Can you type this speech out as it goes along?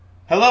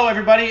Hello,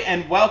 everybody,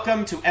 and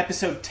welcome to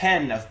episode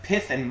 10 of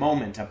Pith and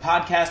Moment, a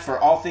podcast for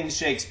all things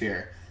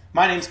Shakespeare.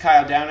 My name's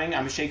Kyle Downing.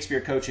 I'm a Shakespeare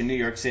coach in New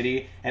York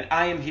City, and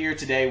I am here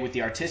today with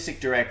the artistic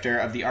director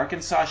of the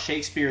Arkansas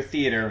Shakespeare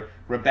Theater,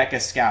 Rebekah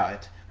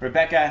Scallet.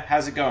 Rebekah,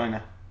 how's it going?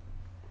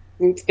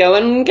 It's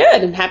going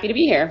good. I'm happy to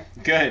be here.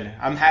 Good.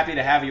 I'm happy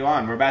to have you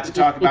on. We're about to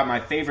talk about my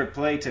favorite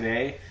play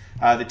today,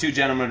 the Two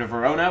Gentlemen of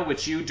Verona,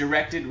 which you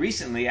directed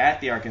recently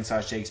at the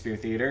Arkansas Shakespeare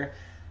Theater.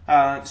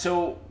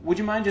 So would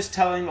you mind just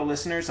telling the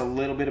listeners a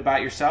little bit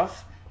about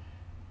yourself?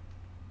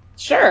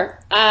 Sure.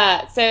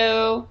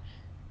 So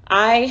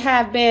I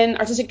have been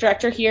artistic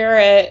director here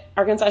at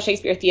Arkansas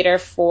Shakespeare Theater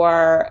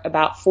for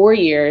about 4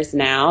 years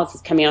now. This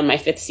is coming on my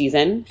 5th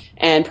season.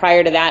 And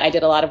prior to that, I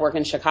did a lot of work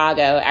in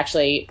Chicago,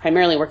 actually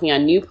primarily working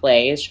on new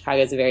plays.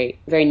 Chicago is a very,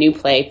 very new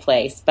play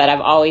place, but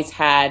I've always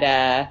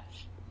had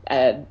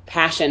a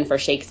passion for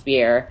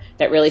Shakespeare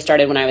that really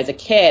started when I was a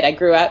kid. I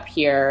grew up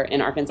here in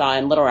Arkansas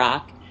in Little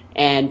Rock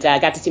and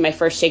got to see my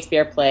first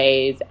Shakespeare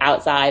plays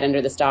outside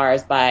under the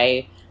stars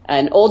by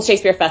an old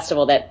Shakespeare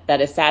festival that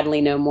is sadly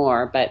no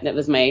more, but that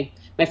was my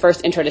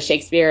first intro to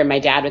Shakespeare, and my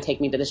dad would take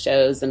me to the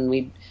shows, and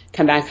we'd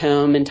come back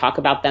home and talk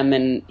about them,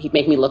 and he'd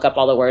make me look up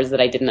all the words that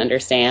I didn't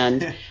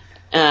understand.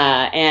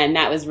 And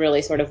that was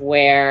really sort of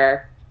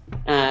where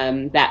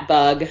that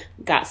bug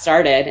got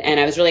started, and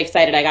I was really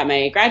excited. I got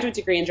my graduate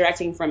degree in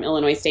directing from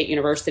Illinois State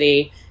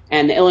University,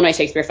 and the Illinois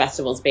Shakespeare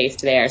Festival is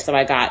based there, so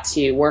I got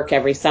to work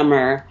every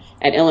summer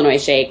at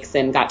Illinois Shakes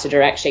and got to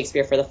direct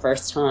Shakespeare for the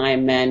first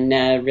time,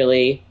 and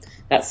really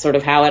that's sort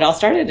of how it all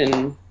started,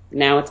 and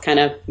now it's kind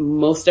of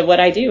most of what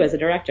I do as a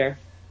director.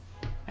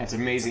 That's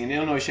amazing. The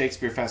Illinois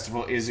Shakespeare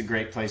Festival is a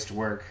great place to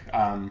work.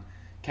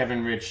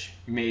 Kevin Rich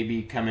may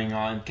be coming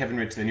on. Kevin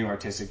Rich, the new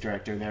artistic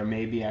director there,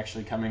 may be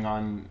actually coming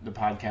on the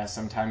podcast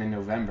sometime in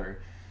November.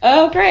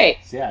 Oh, great.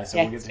 So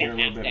we'll get to hear a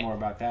little bit more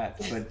about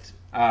that. But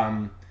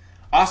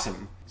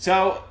awesome.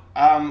 So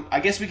I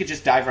guess we could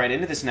just dive right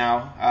into this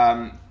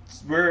now.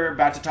 We're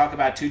about to talk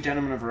about Two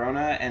Gentlemen of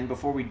Verona, and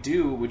before we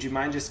do, would you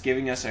mind just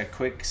giving us a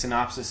quick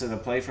synopsis of the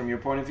play from your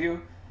point of view?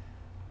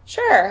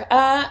 Sure.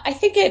 I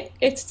think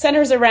it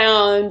centers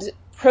around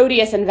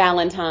Proteus and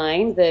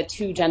Valentine, the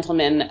two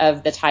gentlemen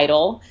of the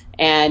title,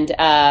 and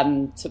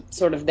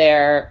sort of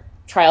their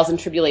trials and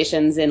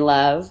tribulations in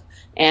love.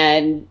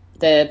 And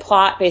the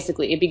plot,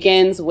 basically, it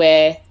begins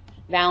with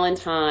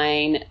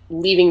Valentine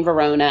leaving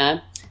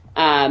Verona,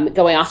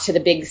 going off to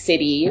the big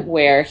city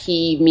where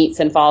he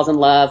meets and falls in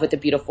love with a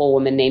beautiful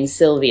woman named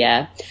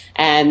Sylvia.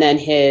 And then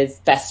his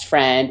best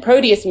friend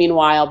Proteus,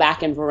 meanwhile,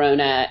 back in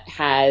Verona,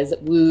 has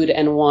wooed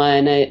and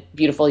won a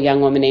beautiful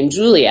young woman named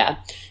Julia.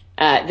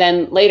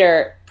 Then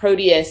later,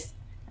 Proteus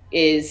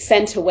is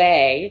sent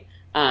away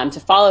to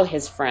follow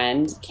his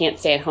friend, can't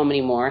stay at home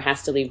anymore,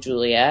 has to leave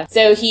Julia.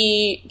 So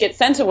he gets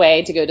sent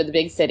away to go to the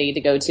big city,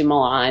 to go to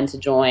Milan to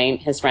join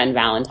his friend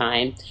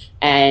Valentine.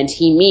 And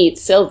he meets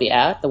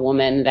Sylvia, the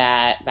woman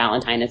that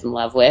Valentine is in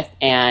love with,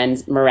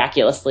 and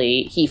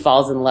miraculously he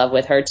falls in love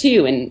with her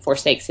too and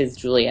forsakes his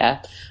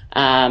Julia.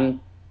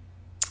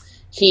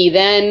 He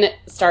then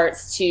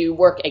starts to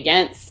work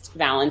against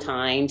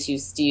Valentine to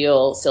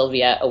steal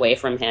Sylvia away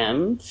from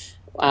him,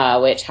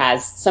 which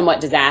has somewhat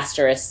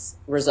disastrous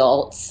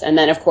results. And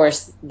then, of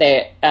course,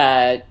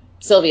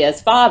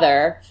 Sylvia's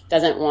father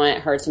doesn't want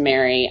her to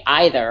marry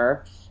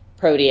either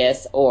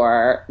Proteus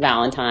or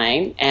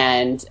Valentine,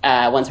 and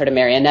wants her to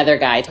marry another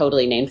guy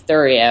totally named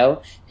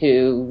Thurio,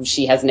 who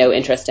she has no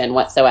interest in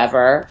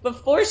whatsoever.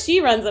 Before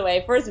she runs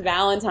away, first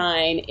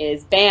Valentine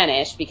is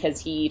banished because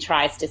he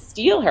tries to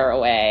steal her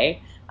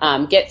away,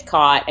 gets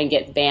caught and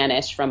gets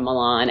banished from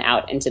Milan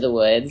out into the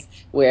woods,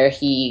 where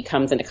he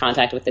comes into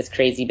contact with this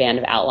crazy band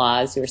of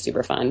outlaws who are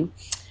super fun.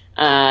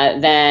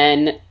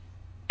 Then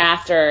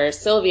after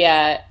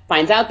Sylvia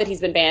finds out that he's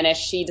been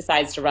banished, she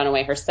decides to run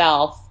away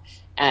herself.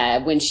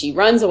 When she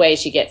runs away,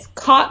 she gets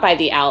caught by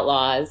the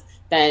outlaws.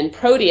 Then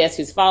Proteus,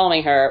 who's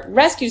following her,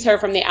 rescues her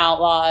from the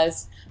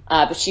outlaws,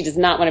 but she does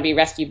not want to be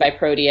rescued by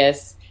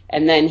Proteus.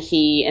 And then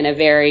he, in a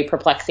very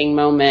perplexing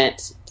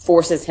moment,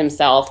 forces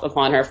himself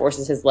upon her,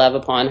 forces his love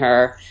upon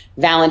her.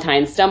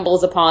 Valentine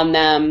stumbles upon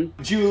them.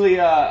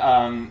 Julia,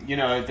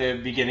 at the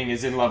beginning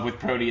is in love with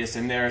Proteus,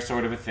 and they're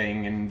sort of a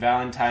thing, and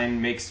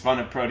Valentine makes fun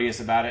of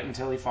Proteus about it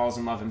until he falls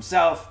in love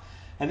himself.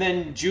 And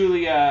then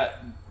Julia,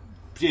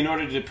 in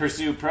order to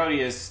pursue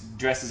Proteus,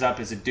 dresses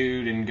up as a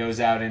dude and goes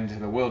out into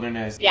the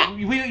wilderness. Yeah.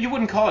 You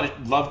wouldn't call it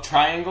a love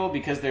triangle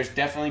because there's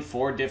definitely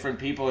 4 different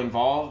people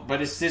involved,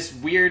 but it's this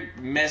weird,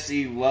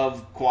 messy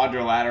love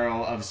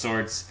quadrilateral of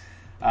sorts.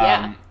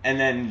 Yeah. And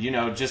then,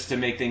 just to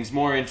make things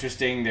more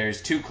interesting,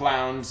 there's 2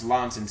 clowns,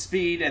 Lance and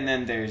Speed, and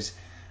then there's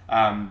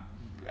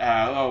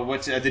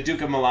the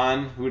Duke of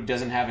Milan, who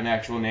doesn't have an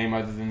actual name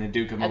other than the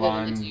Duke of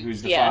Milan,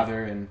 who's the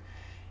father, and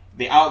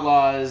the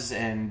outlaws,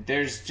 and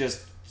there's just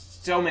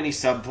so many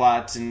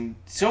subplots and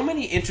so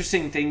many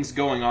interesting things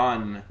going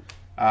on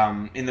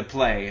in the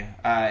play,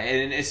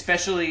 and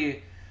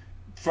especially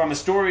from a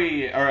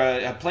story or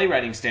a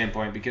playwriting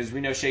standpoint, because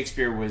we know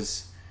Shakespeare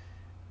was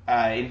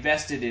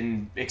invested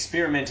in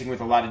experimenting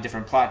with a lot of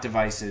different plot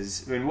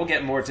devices, and we'll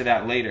get more to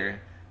that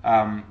later.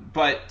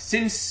 But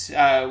since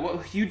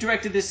you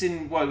directed this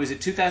in, what was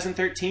it,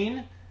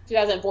 2013?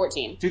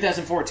 2014.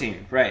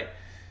 2014, right.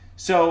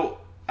 So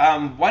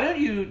why don't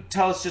you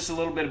tell us just a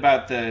little bit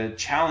about the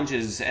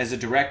challenges as a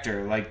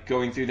director, like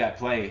going through that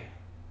play?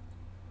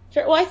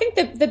 Sure. Well, I think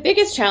the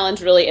biggest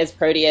challenge really is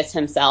Proteus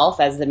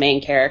himself as the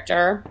main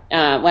character.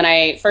 When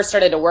I first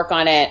started to work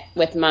on it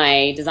with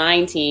my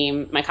design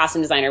team, my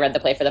costume designer read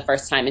the play for the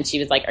first time, and she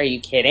was like, "Are you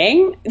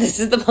kidding? This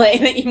is the play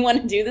that you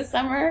want to do this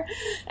summer?"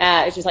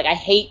 She was like, "I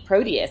hate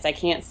Proteus. I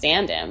can't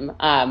stand him.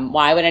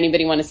 Why would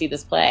anybody want to see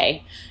this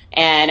play?"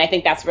 And I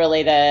think that's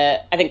really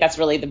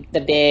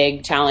the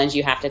big challenge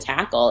you have to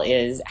tackle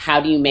is how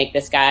do you make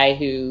this guy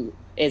who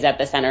is at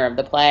the center of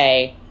the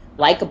play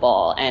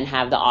likable and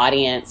have the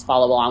audience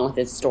follow along with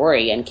his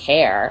story and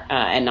care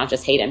and not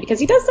just hate him, because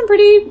he does some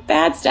pretty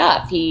bad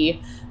stuff.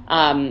 He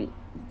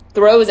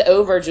throws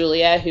over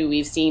Julia, who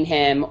we've seen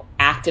him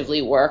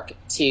actively work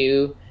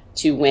to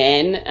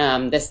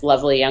win, this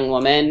lovely young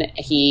woman.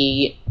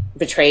 He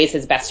betrays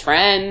his best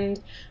friend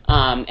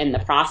in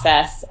the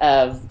process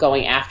of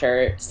going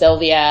after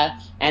Sylvia,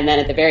 and then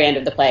at the very end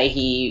of the play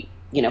he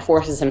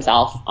forces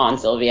himself on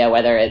Sylvia,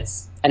 whether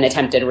it's an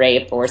attempted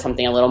rape or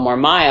something a little more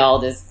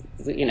mild, is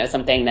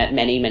something that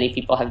many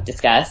people have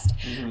discussed.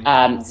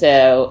 Mm-hmm.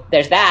 So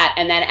there's that,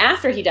 and then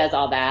after he does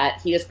all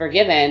that, he is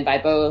forgiven by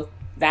both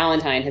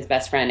Valentine, his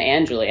best friend,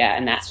 and Julia,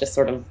 and that's just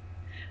sort of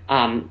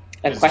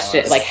a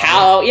question, like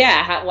how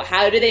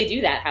do they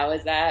do that? How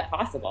is that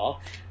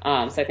possible? So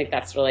I think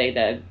that's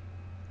really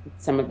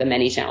some of the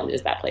many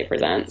challenges that play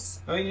presents.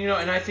 Well,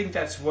 and I think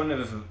that's one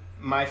of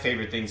my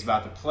favorite things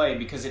about the play,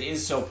 because it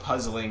is so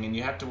puzzling, and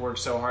you have to work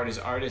so hard as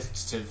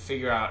artists to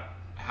figure out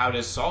how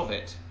to solve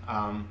it.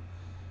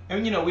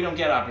 And we don't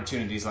get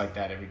opportunities like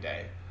that every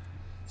day.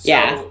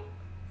 So,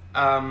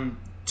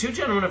 Two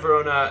Gentlemen of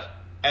Verona,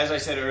 as I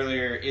said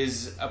earlier,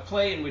 is a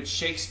play in which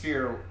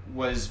Shakespeare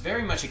was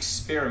very much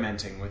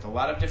experimenting with a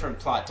lot of different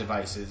plot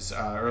devices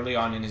early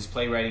on in his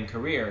playwriting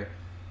career.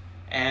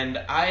 And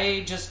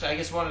I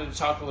guess wanted to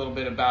talk a little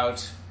bit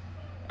about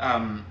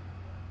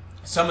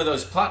some of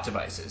those plot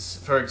devices.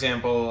 For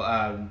example,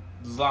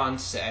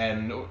 Launce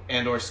and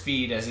or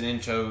Speed as an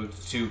intro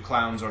to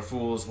clowns or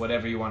fools,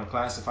 whatever you want to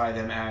classify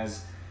them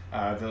as.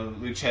 The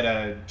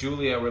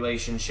Lucetta-Julia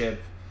relationship.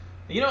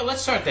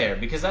 Let's start there,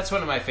 because that's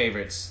one of my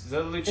favorites.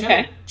 The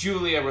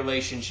Lucetta-Julia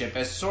relationship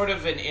as sort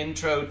of an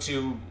intro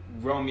to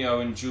Romeo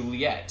and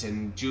Juliet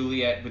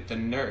with the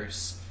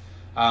nurse.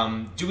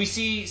 Do we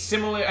see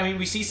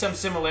we see some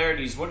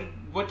similarities.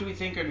 What do we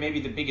think are maybe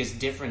the biggest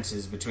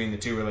differences between the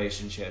two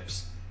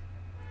relationships?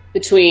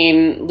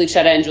 Between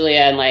Lucetta and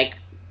Julia and like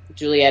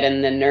Juliet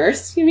and the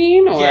nurse, you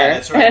mean? Or? Yeah,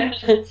 that's right.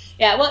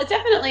 Yeah, well, it's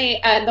definitely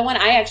the one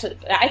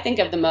I think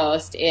of the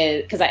most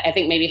is, because I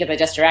think maybe because I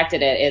just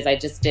directed it,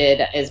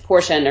 is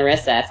Portia and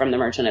Nerissa from The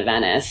Merchant of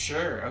Venice.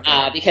 Sure,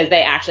 okay. Because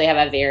they actually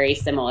have a very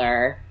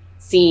similar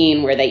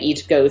scene where they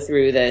each go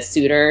through the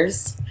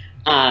suitors.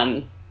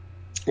 And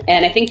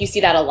I think you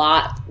see that a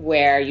lot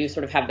where you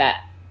sort of have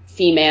that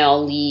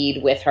female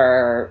lead with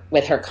her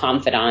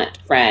confidant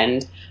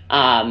friend.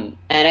 And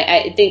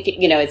I think,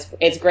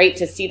 it's great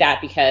to see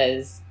that,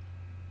 because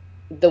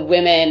the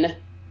women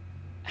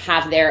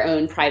have their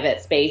own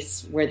private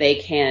space where they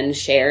can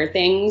share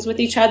things with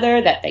each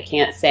other that they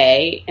can't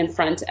say in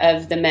front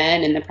of the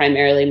men in the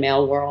primarily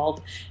male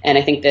world. And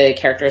I think the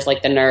characters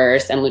like the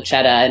nurse and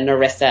Lucetta and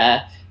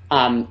Nerissa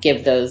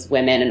give those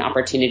women an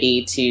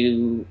opportunity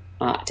to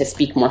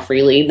speak more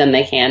freely than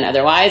they can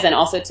otherwise, and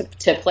also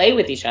to play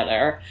with each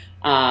other,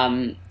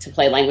 to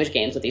play language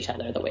games with each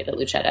other the way that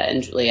Lucetta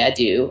and Julia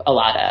do a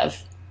lot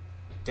of.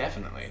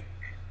 Definitely.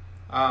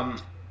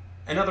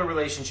 Another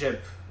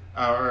relationship,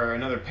 or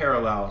another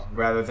parallel,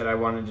 rather, that I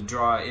wanted to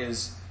draw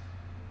is,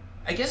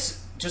 I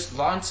guess, just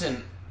Launce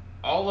and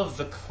all of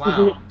the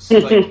clowns.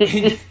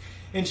 Like,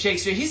 in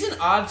Shakespeare, he's an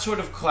odd sort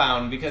of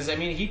clown, because,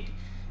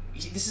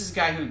 this is a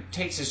guy who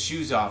takes his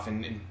shoes off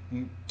and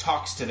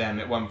talks to them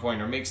at one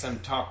point, or makes them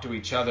talk to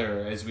each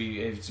other, as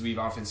we've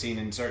often seen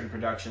in certain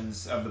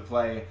productions of the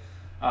play.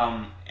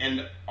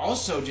 And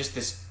also just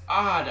this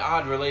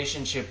odd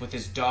relationship with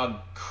his dog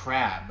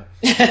Crab.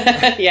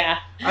 Yeah.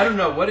 I don't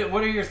know. What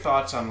are your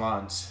thoughts on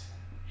Launce?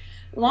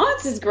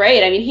 Launce is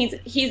great.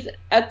 He's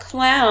a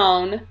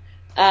clown,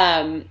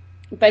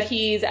 but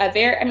he's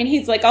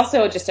he's like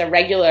also just a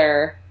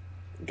regular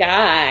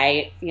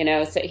guy,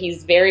 so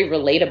he's very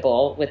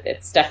relatable with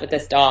stuff with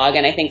this dog.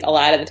 And I think a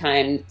lot of the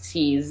time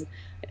he's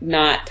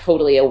not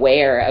totally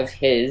aware of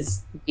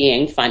his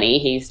being funny.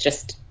 He's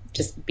just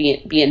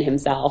being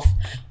himself.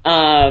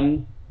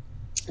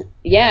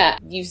 Yeah,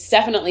 you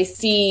definitely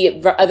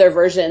see other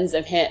versions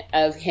of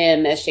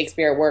him as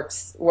Shakespeare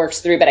works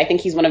through, but I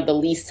think he's one of the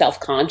least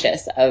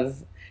self-conscious of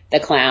the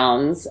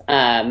clowns.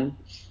 And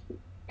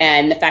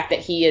the fact that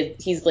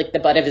he's like the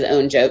butt of his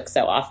own joke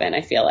so often,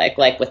 I feel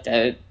like with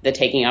the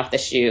taking off the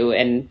shoe,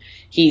 and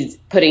he's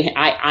putting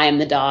I am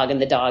the dog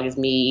and the dog is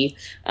me,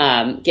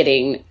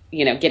 getting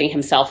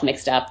himself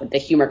mixed up. The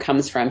humor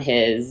comes from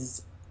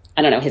his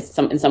I don't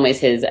know, in some ways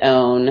his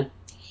own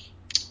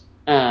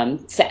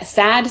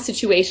sad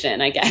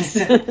situation, I guess.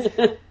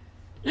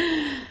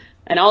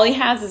 And all he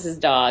has is his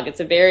dog. It's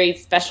a very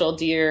special,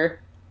 dear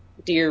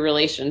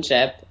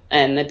relationship.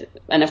 And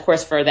of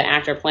course, for the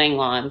actor playing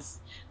Lance,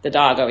 the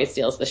dog always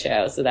steals the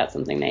show. So that's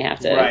something they have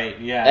to. Right.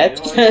 Yeah.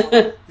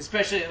 Well,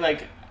 especially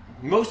like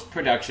most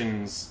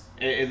productions,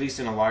 at least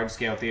in a large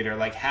scale theater,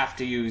 like have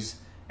to use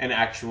an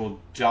actual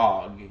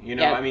dog. You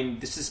know, Yep. I mean,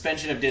 the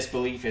suspension of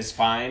disbelief is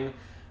fine,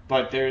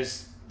 but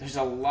there's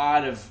a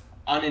lot of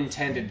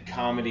unintended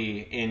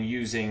comedy in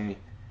using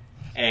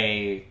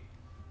a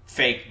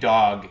fake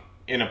dog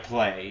in a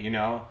play, you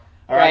know?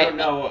 Or I don't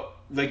know,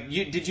 like,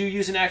 did you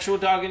use an actual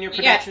dog in your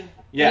production?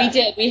 Yeah. We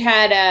did. We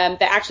had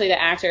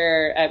the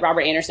actor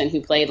Robert Anderson,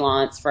 who played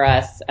Lance for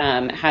us,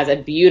 has a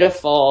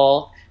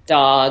beautiful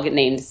dog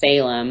named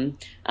Salem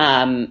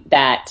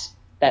that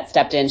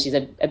stepped in. She's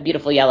a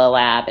beautiful yellow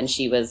lab, and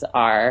she was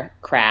our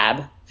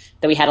Crab.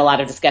 That we had a lot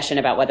of discussion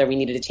about whether we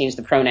needed to change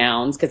the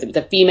pronouns because it was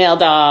a female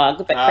dog,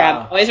 but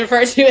Crab always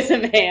referred to as a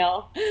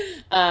male.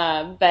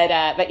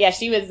 But yeah,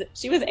 she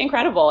was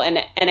incredible, and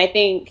I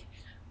think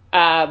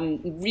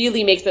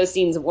really makes those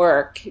scenes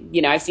work.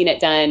 You know, I've seen it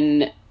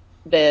done.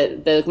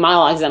 The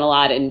monologues done a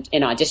lot in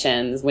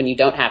auditions when you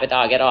don't have a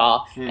dog at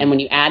all, and when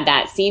you add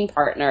that scene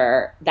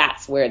partner,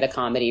 that's where the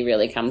comedy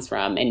really comes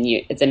from. And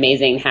it's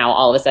amazing how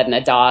all of a sudden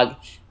a dog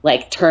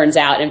like turns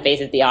out and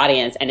faces the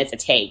audience, and it's a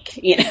take,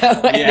 you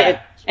know,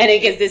 and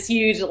it gives this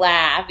huge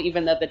laugh,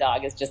 even though the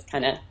dog is just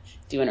kind of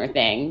doing her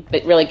thing,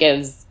 but really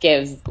gives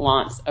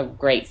Lance a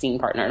great scene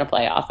partner to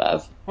play off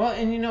of. Well,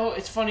 and you know,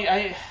 it's funny.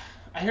 I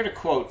heard a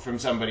quote from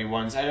somebody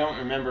once. I don't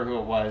remember who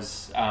it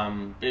was.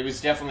 It was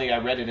definitely, I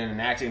read it in an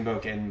acting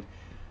book, and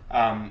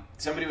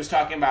somebody was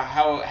talking about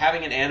how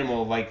having an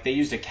animal, like they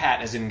used a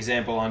cat as an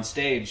example on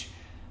stage,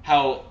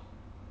 how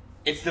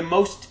it's the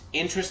most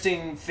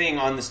interesting thing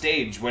on the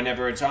stage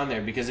whenever it's on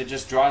there because it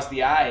just draws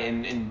the eye,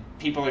 and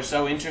people are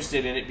so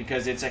interested in it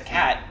because it's a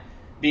cat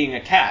being a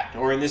cat,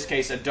 or in this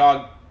case, a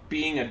dog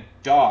being a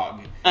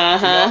dog.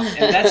 Uh-huh. You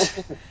know? And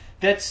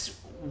that's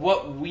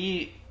what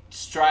we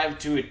strive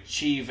to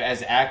achieve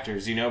as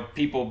actors, you know,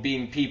 people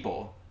being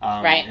people.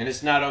 Right. And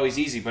it's not always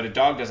easy, but a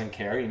dog doesn't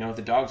care, you know,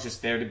 the dog's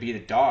just there to be the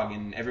dog,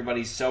 and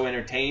everybody's so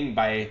entertained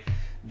by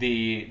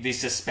the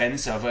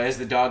suspense of, is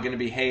the dog going to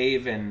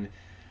behave, and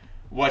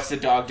what's the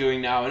dog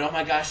doing now, and oh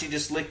my gosh, he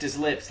just licked his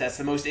lips. That's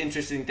the most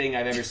interesting thing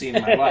I've ever seen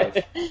in my life.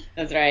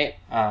 That's right.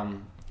 A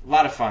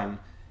lot of fun.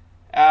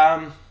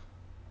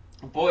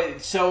 Boy,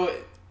 so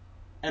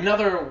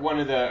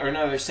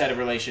another set of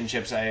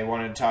relationships I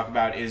wanted to talk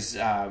about is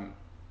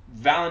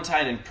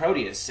Valentine and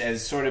Proteus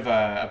as sort of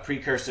a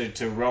precursor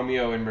to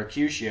Romeo and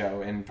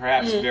Mercutio, and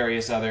perhaps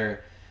various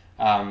other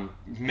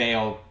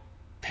male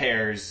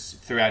pairs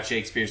throughout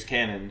Shakespeare's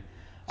canon.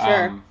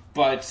 Sure.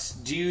 But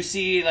do you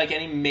see like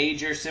any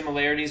major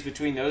similarities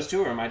between those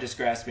two, or am I just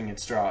grasping at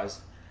straws?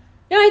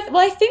 No,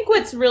 I think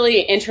what's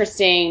really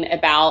interesting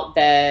about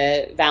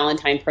the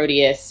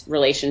Valentine-Proteus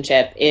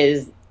relationship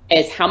is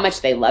how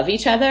much they love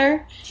each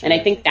other. Sure. And I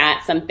think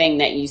that's something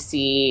that you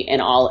see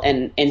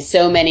in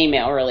so many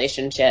male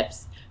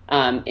relationships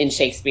in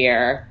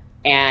Shakespeare,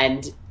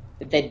 and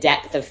the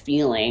depth of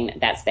feeling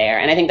that's there.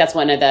 And I think that's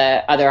one of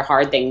the other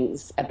hard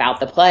things about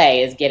the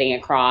play is getting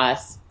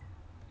across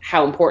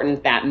how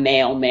important that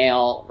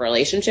male-male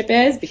relationship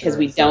is, because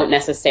we don't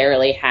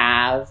necessarily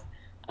have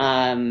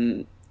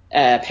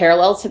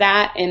parallels to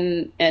that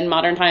in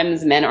modern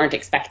times. Men aren't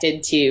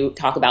expected to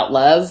talk about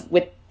love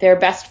with their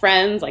best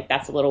friends. Like,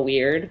 that's a little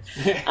weird.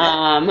 So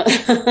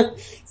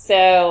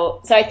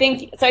I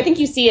think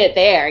you see it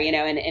there, you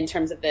know, in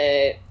terms of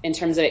it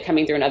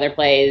coming through in other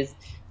plays.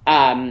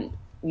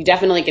 You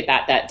definitely get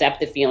that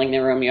depth of feeling that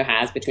Romeo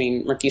has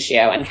between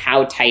Mercutio, and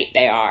how tight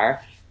they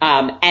are.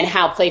 And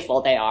how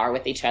playful they are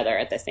with each other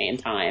at the same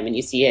time. And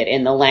you see it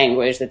in the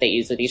language that they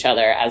use with each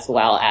other, as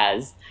well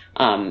as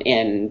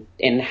in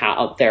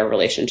how their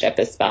relationship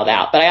is spelled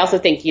out. But I also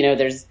think, you know,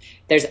 there's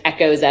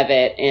echoes of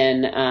it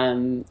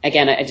in,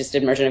 again, I just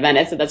did Merchant of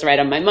Venice, so that's right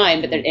on my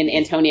mind, but in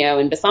Antonio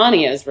and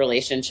Bassanio's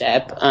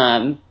relationship,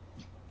 and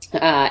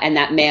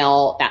that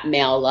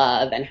male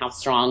love, and how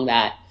strong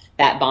that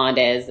bond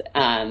is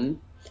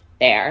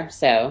there.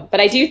 So, but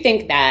I do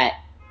think that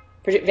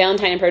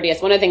Valentine and Proteus,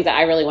 one of the things that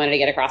I really wanted to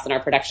get across in our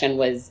production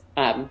was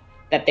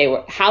that they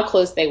were, how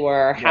close they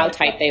were, how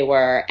tight they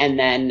were,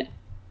 and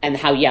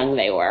how young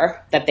they were.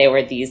 That they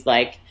were these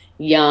like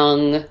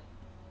young,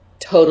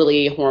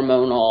 totally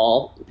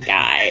hormonal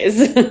guys.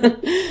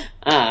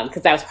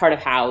 Because that was part of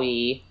how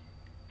we,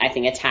 I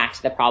think,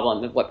 attacked the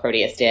problem of what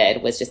Proteus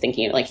did, was just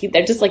thinking like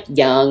they're just like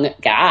young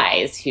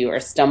guys who are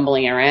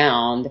stumbling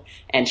around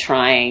and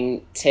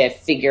trying to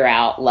figure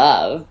out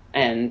love,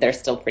 and they're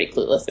still pretty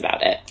clueless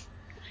about it.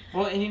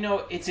 Well, and you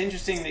know, it's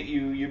interesting that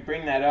you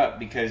bring that up,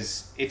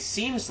 because it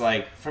seems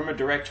like, from a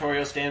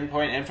directorial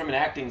standpoint and from an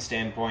acting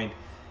standpoint,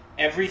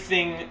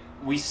 everything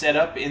we set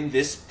up in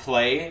this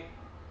play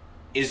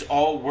is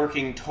all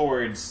working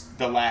towards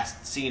the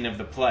last scene of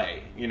the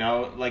play. You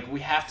know, like, we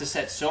have to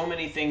set so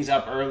many things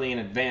up early in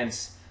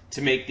advance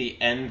to make the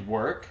end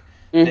work.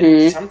 that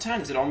Mm-hmm.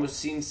 sometimes it almost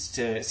seems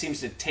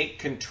to take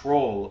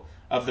control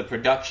of the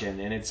production,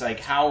 and it's like,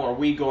 how are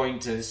we going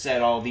to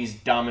set all these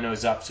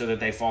dominoes up so that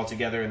they fall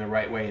together in the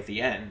right way at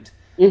the end?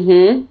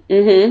 Mm-hmm.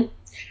 Mm-hmm.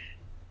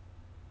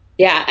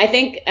 Yeah, I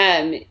think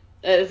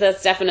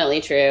that's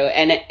definitely true.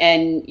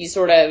 And you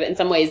sort of, in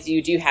some ways,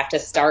 you do have to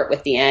start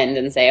with the end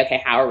and say,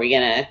 okay, how are we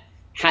gonna,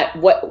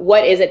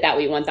 what is it that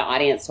we want the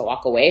audience to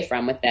walk away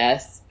from with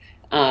this?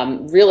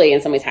 Really,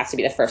 in some ways, has to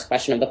be the first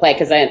question of the play.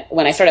 Because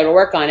when I started to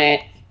work on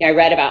it, I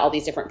read about all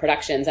these different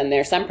productions, and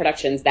there's some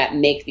productions that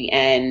make the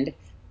end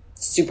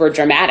super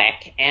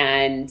dramatic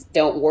and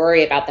don't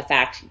worry about the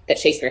fact that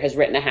Shakespeare has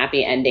written a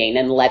happy ending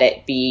and let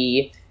it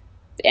be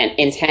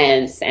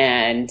intense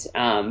and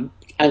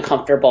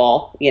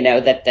uncomfortable.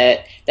 That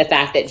the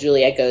fact that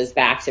Julia goes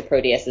back to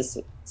Proteus is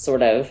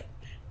sort of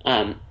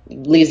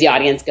leaves the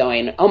audience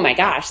going, "Oh my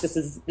gosh, this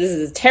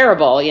is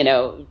terrible."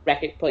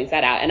 Rebekah points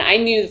that out, and I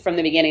knew from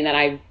the beginning that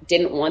I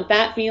didn't want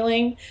that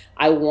feeling.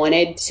 I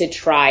wanted to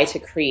try to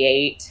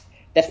create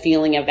the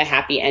feeling of the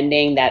happy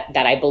ending that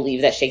I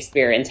believe that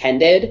Shakespeare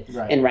intended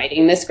in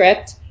writing the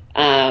script.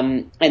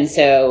 And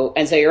so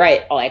you're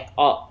right.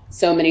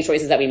 So many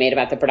choices that we made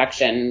about the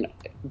production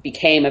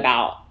became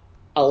about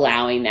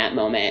allowing that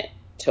moment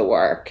to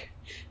work.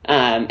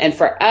 And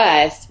for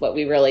us, what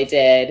we really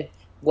did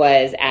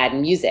was add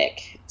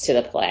music to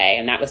the play,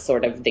 and that was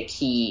sort of the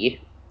key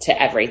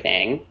to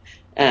everything.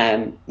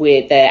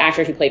 With the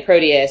actor who played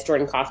Proteus,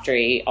 Jordan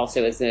Costry,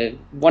 also is a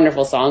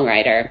wonderful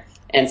songwriter.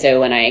 And so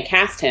when I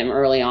cast him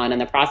early on in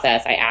the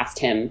process, I asked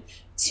him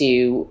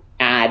to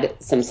add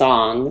some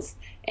songs,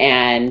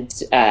 and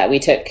we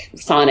took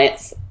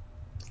sonnets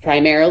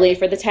primarily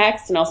for the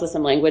text and also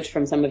some language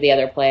from some of the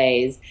other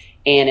plays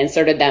and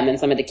inserted them in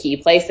some of the key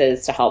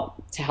places to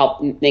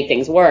help make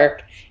things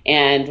work.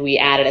 And we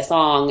added a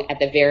song at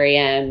the very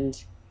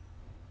end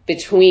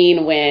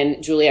between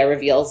when Julia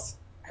reveals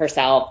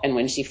herself and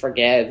when she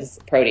forgives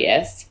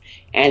Proteus.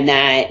 And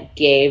that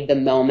gave the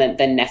moment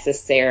the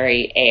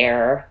necessary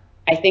air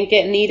I think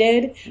it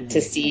needed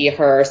to see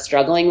her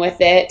struggling with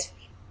it,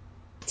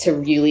 to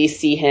really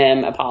see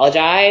him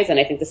apologize. And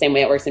I think the same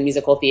way it works in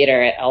musical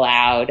theater, it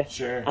allowed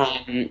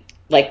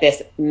like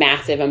this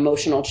massive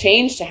emotional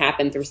change to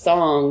happen through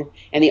song,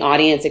 and the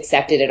audience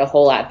accepted it a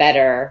whole lot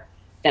better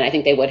than I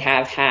think they would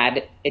have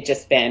had it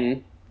just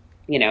been,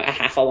 a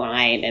half a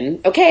line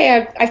and,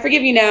 okay, I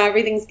forgive you now,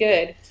 everything's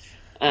good.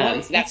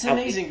 Well, it's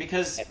amazing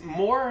because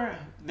more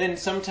than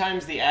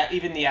sometimes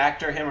even the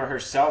actor, him or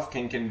herself,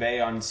 can convey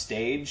on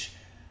stage,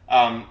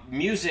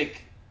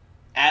 music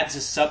adds a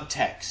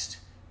subtext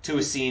to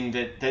a scene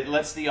that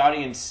lets the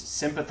audience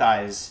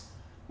sympathize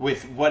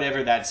with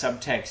whatever that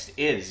subtext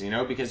is,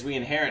 because we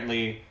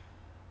inherently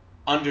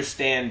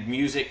understand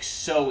music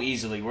so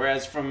easily,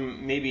 whereas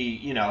from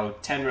maybe,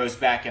 10 rows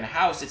back in a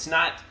house, it's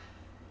not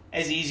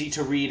as easy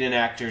to read an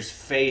actor's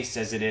face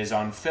as it is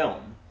on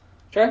film.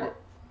 Sure.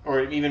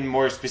 Or even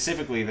more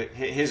specifically,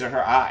 his or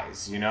her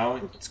eyes,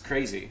 It's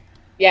crazy.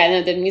 Yeah,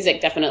 no, the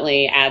music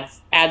definitely adds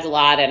a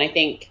lot, and I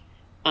think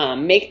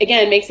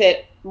makes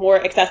it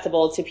more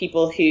accessible to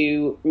people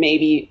who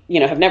maybe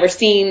have never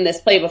seen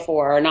this play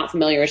before or are not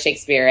familiar with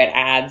Shakespeare. It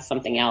adds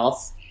something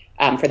else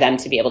for them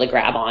to be able to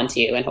grab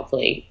onto and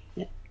hopefully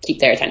keep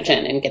their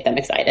attention and get them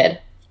excited.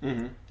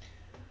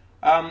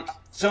 Mm-hmm.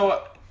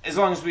 So as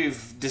long as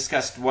we've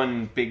discussed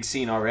one big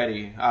scene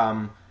already,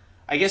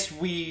 I guess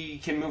we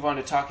can move on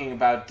to talking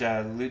about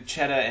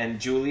Lucetta and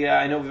Julia.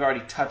 I know we've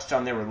already touched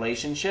on their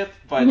relationship,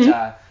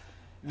 but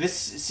this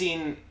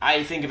scene,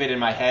 I think of it in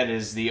my head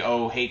as the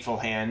 "Oh, hateful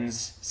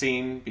hands"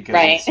 scene, because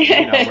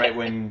it's right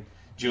when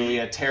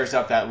Julia tears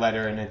up that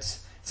letter, and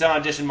it's an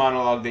audition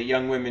monologue that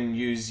young women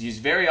use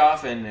very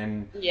often,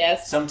 and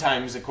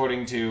sometimes,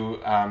 according to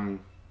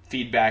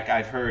feedback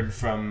I've heard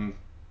from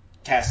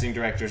casting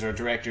directors or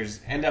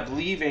directors, end up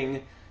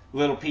leaving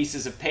little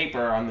pieces of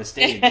paper on the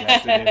stage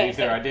after they leave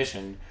their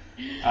audition,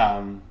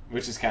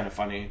 which is kind of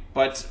funny.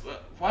 But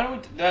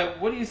what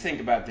do you think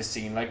about this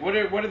scene? Like, what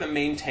are the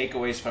main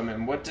takeaways from it,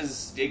 and what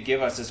does it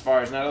give us as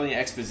far as not only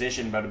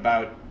exposition but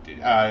about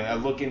a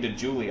look into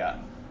Julia?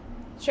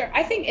 Sure.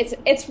 I think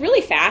it's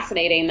really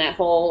fascinating, that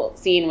whole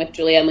scene with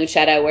Julia and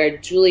Lucetta, where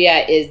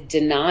Julia is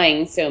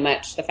denying so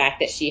much the fact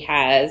that she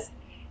has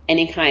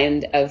any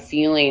kind of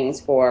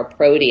feelings for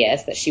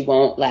Proteus, that she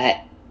won't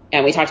let,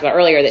 and we talked about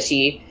earlier that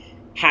she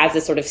has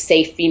this sort of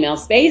safe female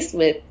space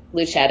with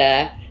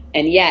Lucetta,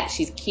 and yet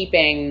she's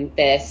keeping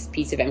this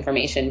piece of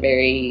information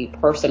very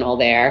personal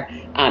there,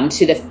 and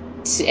she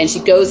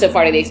goes so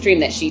far to the extreme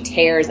that she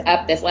tears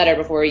up this letter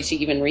before she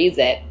even reads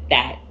it,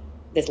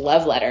 this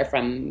love letter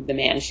from the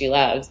man she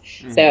loves.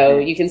 Mm-hmm. So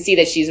you can see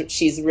that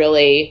she's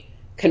really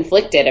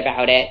conflicted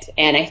about it.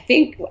 And I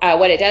think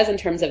what it does in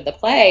terms of the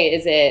play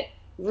is it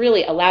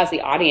really allows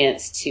the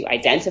audience to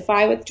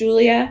identify with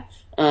Julia,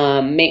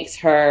 makes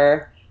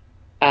her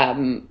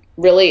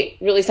really,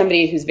 really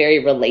somebody who's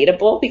very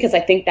relatable, because I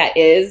think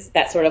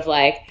that sort of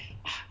like,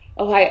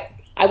 oh,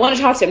 I want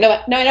to talk to him.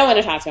 No, I don't want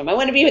to talk to him. I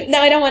want to be with, no,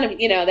 I don't want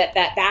to,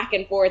 that back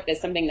and forth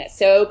is something that's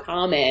so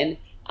common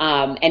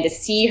And to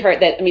see her,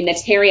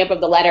 the tearing up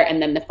of the letter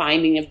and then the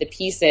finding of the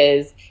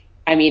pieces,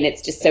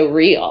 it's just so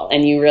real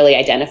and you really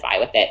identify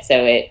with it. So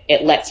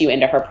it lets you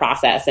into her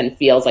process and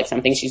feels like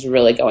something she's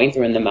really going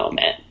through in the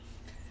moment.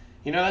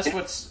 That's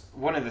what's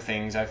one of the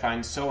things I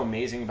find so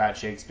amazing about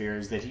Shakespeare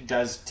is that he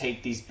does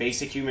take these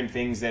basic human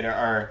things that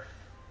are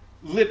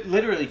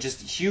literally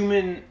just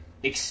human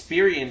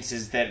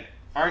experiences that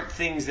aren't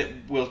things that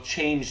will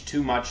change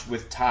too much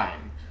with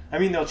time.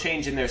 They'll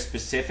change in their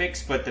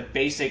specifics, but the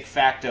basic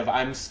fact of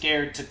I'm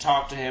scared to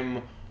talk to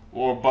him,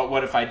 but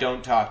what if I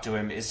don't talk to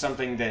him, is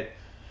something that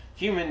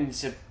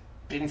humans have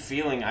been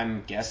feeling,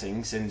 I'm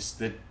guessing, since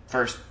the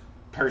first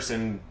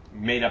person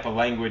made up a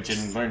language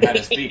and learned how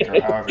to speak,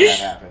 or however that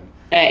happened.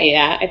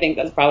 Yeah, I think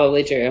that's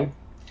probably true.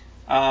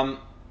 And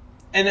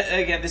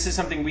again, this is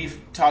something we've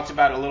talked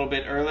about a little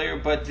bit earlier,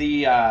 but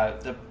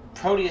the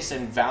Proteus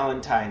and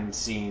Valentine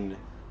scene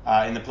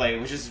in the play,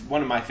 which is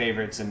one of my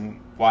favorites and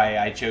why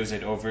I chose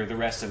it over the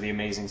rest of the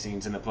amazing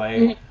scenes in the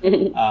play.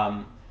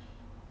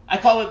 I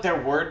call it their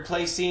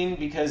wordplay scene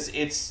because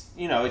it's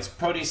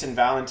Proteus and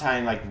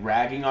Valentine like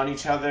ragging on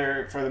each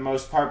other for the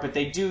most part, but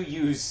they do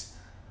use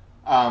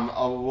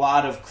a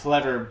lot of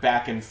clever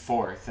back and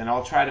forth, and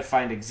I'll try to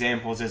find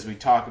examples as we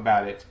talk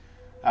about it.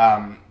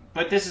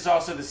 But this is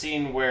also the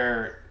scene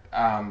where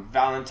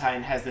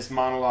Valentine has this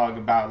monologue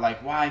about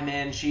like, why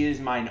man, she is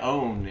mine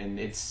own, and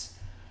it's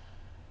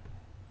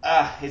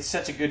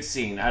such a good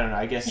scene. I don't know.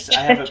 I guess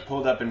I have it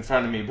pulled up in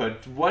front of me,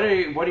 but what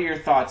are your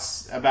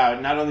thoughts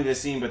about not only the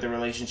scene but the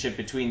relationship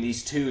between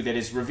these two that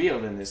is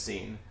revealed in this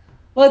scene?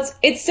 Well,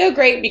 it's so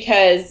great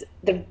because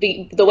the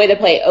way the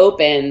play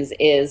opens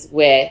is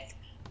with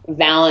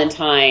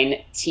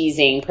Valentine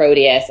teasing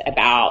Proteus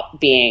about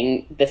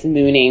being this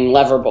mooning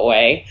lover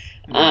boy,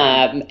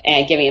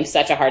 and giving him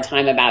such a hard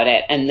time about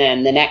it. And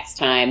then the next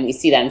time we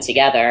see them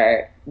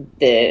together,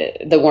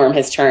 the worm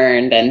has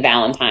turned and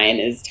Valentine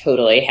is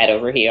totally head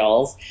over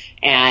heels,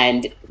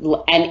 and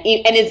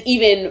it's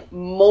even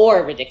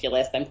more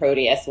ridiculous than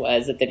Proteus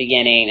was at the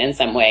beginning in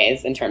some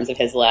ways in terms of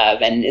his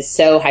love, and is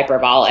so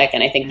hyperbolic.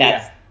 And I think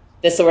that's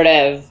the sort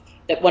of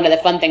one of the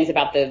fun things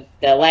about the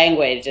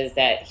language is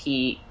that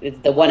the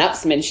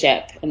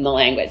one-upsmanship in the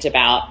language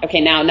about,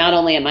 okay, now not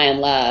only am I in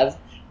love,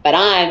 but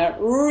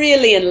I'm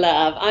really in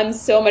love. I'm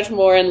so much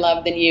more in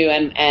love than you,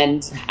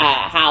 and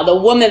how the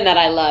woman that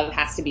I love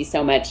has to be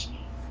so much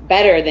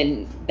better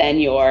than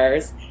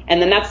yours. And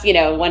then that's,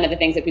 one of the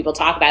things that people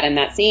talk about in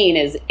that scene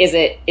is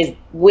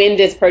when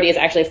does Proteus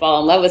actually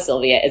fall in love with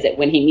Sylvia? Is it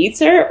when he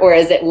meets her, or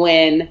is it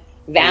when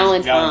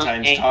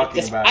Valentine is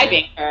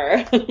describing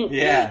her?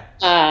 Yeah.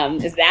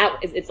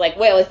 It's like,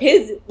 well, if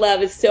his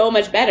love is so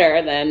much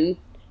better, then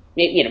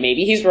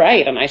maybe he's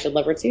right, and I should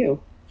love her too.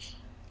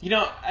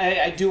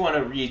 I do want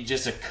to read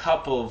just a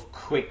couple of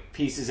quick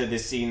pieces of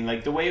this scene.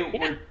 Like the way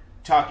we're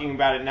talking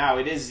about it now,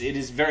 it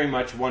is very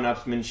much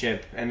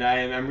one-upsmanship. And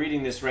I'm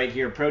reading this right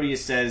here.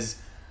 Proteus says,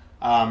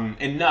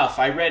 enough,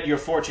 I read your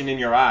fortune in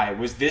your eye.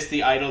 Was this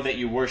the idol that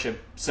you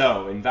worship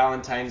so? And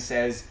Valentine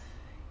says,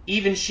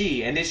 even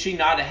she, and is she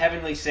not a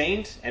heavenly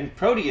saint? And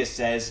Proteus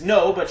says,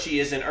 no, but she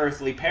is an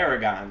earthly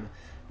paragon.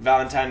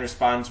 Valentine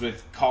responds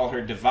with, call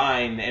her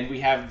divine, and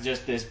we have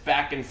just this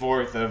back and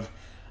forth of,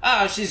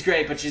 she's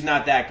great, but she's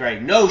not that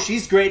great. No,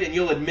 she's great, and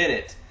you'll admit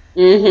it.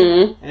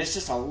 Mm-hmm. And it's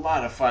just a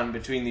lot of fun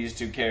between these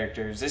two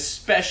characters,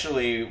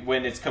 especially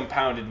when it's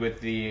compounded with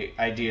the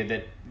idea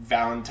that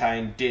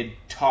Valentine did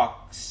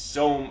talk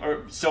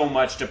so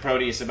much to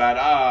Proteus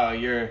about,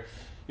 you're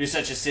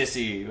such a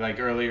sissy, like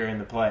earlier in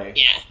the play.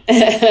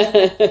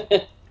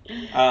 Yeah.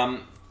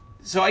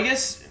 So I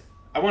guess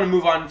I want to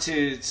move on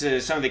to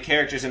some of the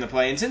characters in the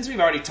play. And since we've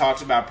already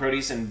talked about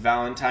Proteus and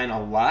Valentine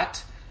a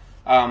lot,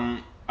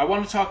 I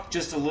want to talk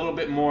just a little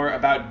bit more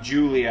about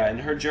Julia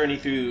and her journey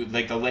through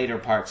like the later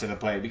parts of the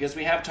play, because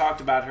we have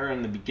talked about her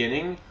in the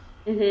beginning.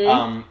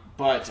 Mm-hmm.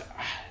 But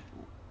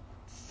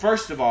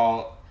first of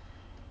all,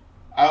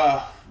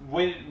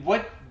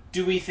 what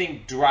do we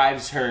think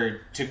drives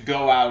her to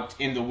go out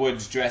in the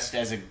woods dressed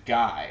as a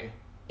guy?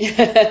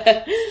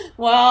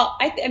 Well,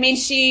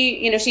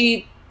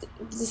 she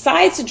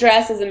decides to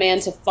dress as a man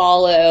to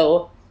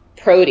follow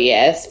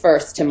Proteus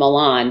first to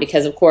Milan,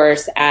 because of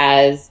course,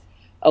 as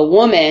a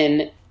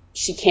woman,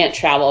 she can't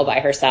travel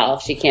by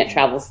herself. She can't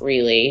travel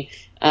freely,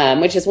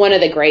 which is one of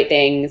the great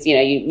things.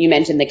 You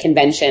mentioned the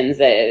conventions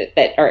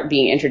that are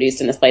being introduced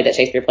in this play that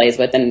Shakespeare plays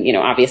with, and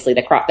obviously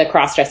the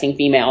cross-dressing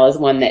female is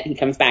one that he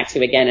comes back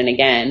to again and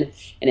again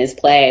in his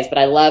plays. But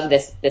I love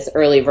this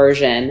early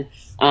version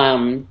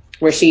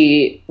where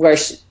she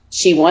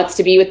wants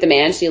to be with the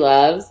man she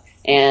loves,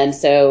 and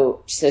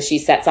so she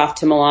sets off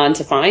to Milan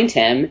to find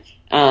him,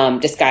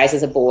 disguised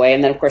as a boy.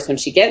 And then, of course, when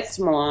she gets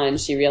to Milan,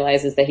 she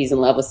realizes that he's in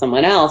love with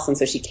someone else, and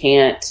so she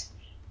can't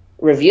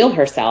reveal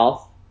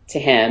herself to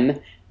him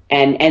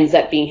and ends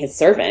up being his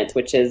servant,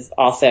 which is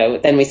also,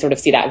 then we sort of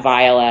see that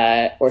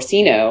Viola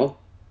Orsino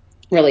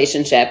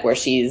relationship where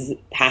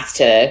has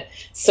to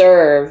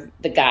serve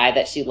the guy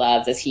that she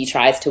loves as he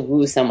tries to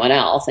woo someone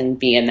else and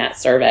be in that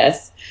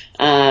service.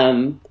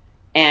 And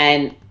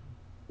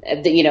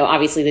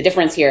obviously the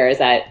difference here is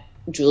that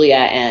Julia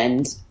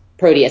and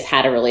Proteus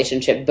had a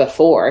relationship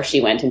before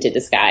she went into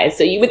disguise.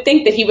 So you would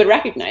think that he would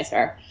recognize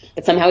her,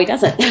 but somehow he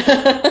doesn't.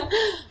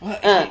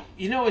 Well,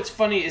 what's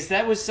funny is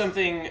that was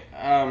something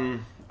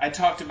I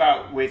talked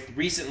about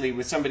recently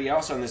with somebody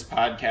else on this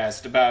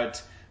podcast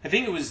about, I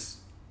think it was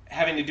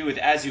having to do with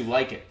As You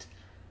Like It.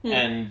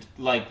 And,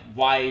 like,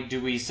 why do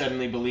we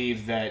suddenly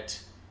believe that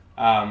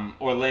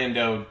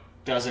Orlando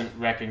doesn't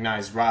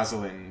recognize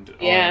Rosalind?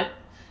 Or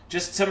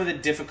just some of the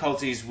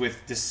difficulties with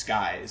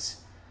disguise.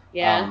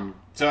 Yeah.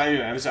 So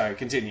anyway, I'm sorry,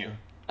 continue.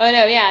 Oh,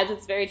 no, yeah,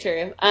 that's very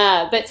true.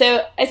 But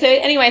so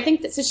anyway, I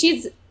think that, so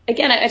she's,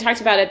 again, I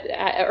talked about it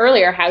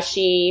earlier, how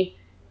she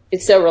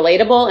is so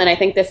relatable, and I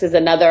think this is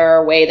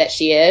another way that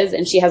she is,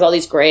 and she has all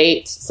these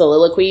great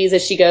soliloquies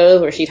as she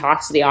goes, where she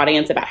talks to the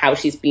audience about how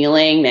she's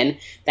feeling, and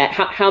that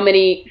how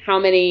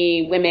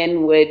many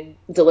women would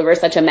deliver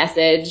such a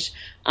message,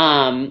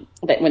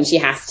 that when she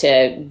has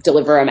to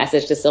deliver a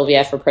message to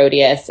Sylvia for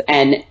Proteus,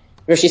 and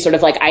where she's sort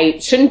of like, I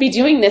shouldn't be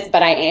doing this,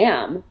 but I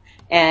am,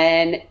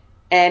 and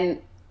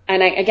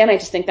I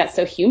just think that's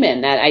so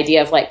human, that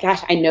idea of like,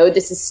 gosh, I know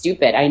this is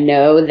stupid. I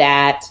know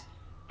that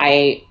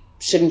I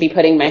shouldn't be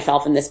putting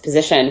myself in this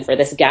position for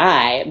this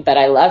guy, but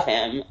I love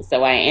him,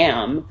 so I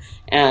am.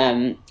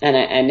 And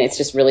it's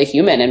just really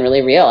human and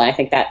really real. And I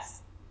think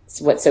that's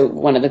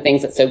one of the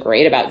things that's so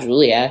great about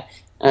Julia.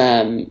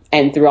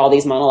 And through all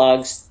these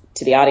monologues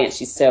to the audience,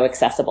 she's so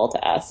accessible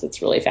to us.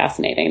 It's really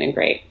fascinating and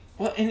great.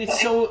 Well, and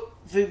it's so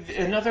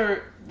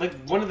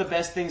one of the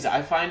best things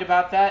I find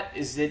about that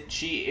is that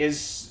she is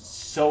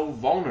so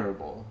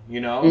vulnerable,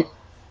 Like,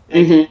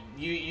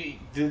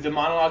 the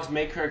monologues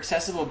make her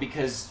accessible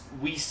because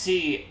we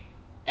see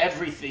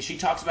everything. She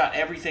talks about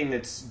everything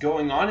that's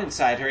going on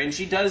inside her, and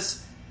she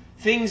does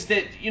things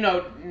that,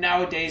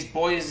 nowadays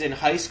boys in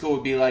high school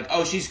would be like,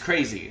 oh, she's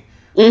crazy.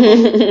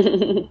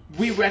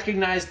 We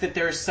recognize that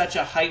there's such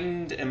a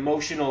heightened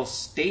emotional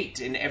state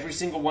in every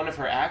single one of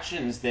her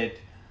actions that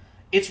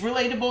it's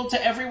relatable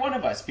to every one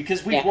of us,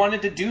 because we've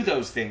wanted to do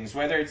those things,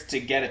 whether it's to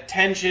get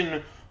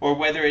attention or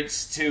whether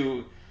it's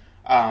to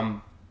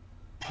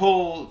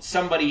pull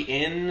somebody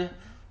in,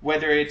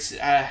 whether it's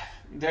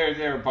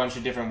there are a bunch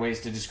of different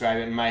ways to describe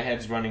it, and my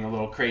head's running a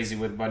little crazy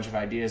with a bunch of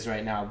ideas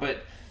right now. But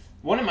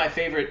one of my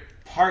favorite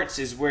parts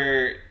is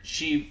where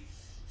she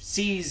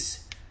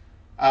sees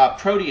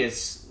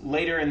Proteus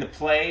later in the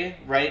play,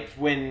 right,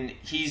 when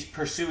he's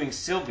pursuing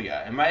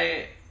Sylvia.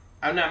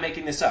 I'm not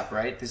making this up,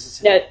 right? This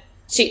is... No,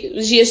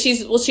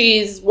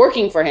 she's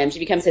working for him. She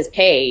becomes his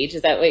page.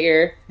 Is that what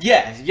you're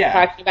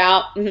talking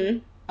about?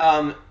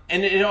 Mm-hmm.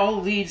 And it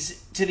all leads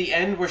to the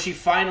end where she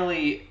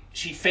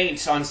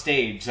faints on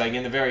stage, like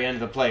in the very end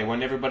of the play,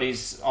 when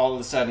everybody's all of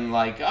a sudden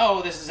like,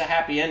 oh, this is a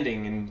happy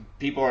ending, and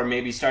people are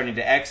maybe starting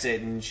to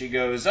exit, and she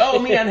goes, oh,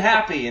 me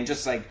unhappy, and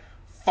just like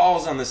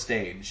falls on the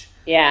stage.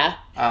 Yeah.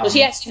 Well,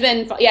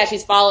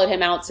 she's followed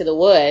him out to the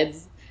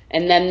woods,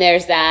 and then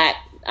there's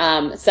that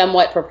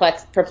somewhat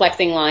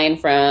perplexing line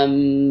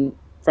from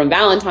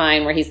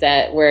Valentine when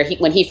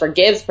he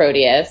forgives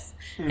Proteus.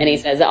 And he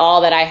says,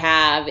 all that I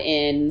have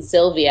in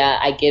Sylvia,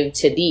 I give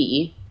to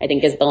thee, I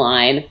think is the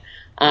line,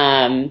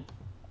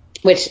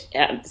 which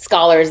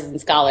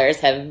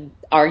scholars have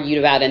argued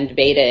about and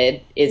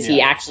debated. Is he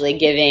actually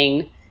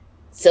giving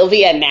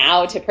Sylvia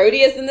now to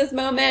Proteus in this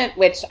moment?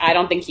 Which I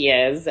don't think he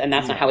is, and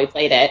that's not how he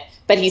played it.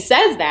 But he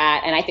says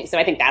that, and I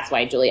think that's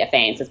why Julia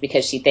faints, is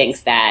because she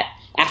thinks that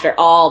after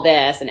all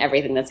this and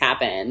everything that's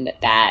happened,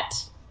 that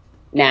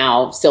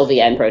now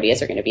Sylvia and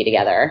Proteus are going to be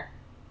together,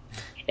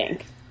 I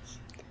think.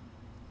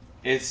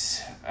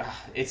 It's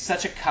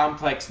such a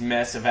complex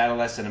mess of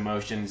adolescent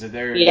emotions.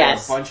 There are a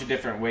bunch of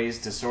different ways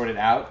to sort it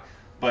out,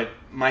 but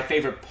my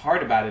favorite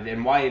part about it,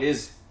 and why it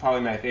is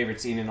probably my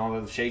favorite scene in all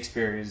of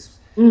Shakespeare, is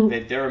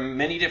that there are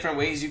many different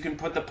ways you can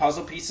put the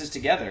puzzle pieces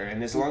together,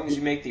 and as long as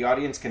you make the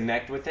audience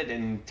connect with it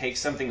and take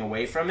something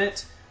away from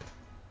it,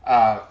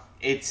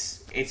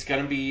 it's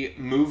going to be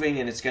moving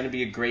and it's going to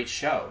be a great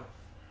show.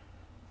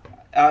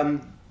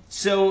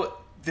 So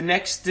the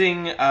next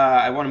thing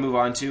I want to move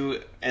on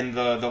to, and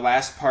the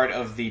last part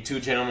of the Two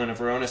Gentlemen of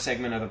Verona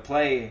segment of the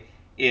play,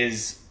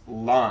 is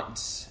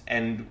Launce.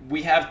 And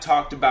we have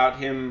talked about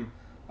him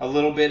a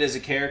little bit as a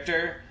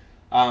character,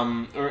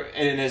 and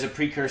as a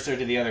precursor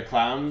to the other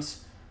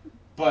clowns.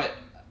 But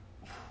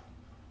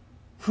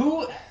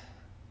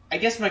I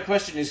guess my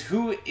question is,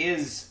 who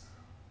is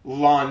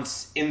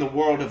Launce in the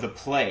world of the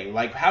play?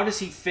 Like, how does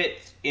he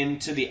fit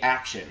into the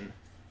action?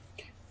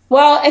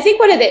 Well, I think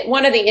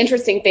one of the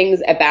interesting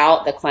things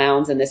about the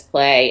clowns in this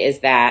play is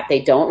that they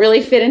don't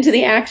really fit into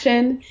the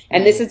action,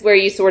 and this is where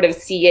you sort of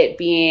see it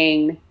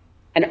being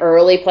an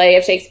early play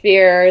of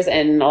Shakespeare's,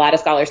 and a lot of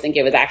scholars think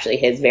it was actually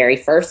his very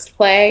first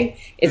play,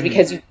 is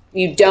because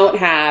you don't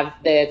have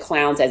the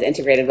clowns as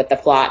integrated with the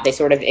plot. They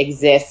sort of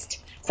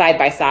exist side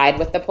by side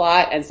with the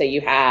plot, and so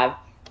you have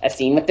a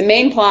scene with the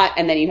main plot,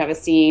 and then you have a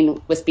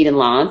scene with Speed and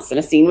Launce, and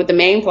a scene with the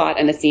main plot,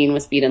 and a scene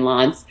with Speed and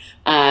Launce.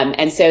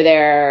 And so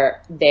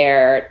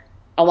they're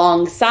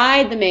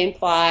alongside the main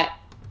plot,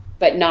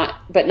 but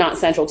not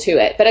central to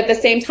it. But at the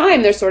same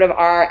time, there sort of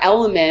are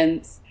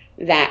elements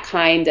that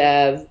kind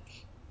of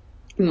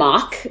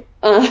mock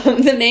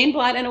the main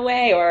plot in a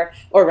way,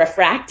 or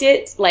refract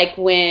it, like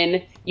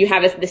when you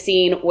have the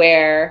scene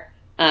where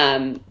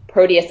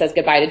Proteus says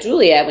goodbye to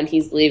Juliet when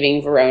he's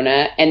leaving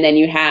Verona, and then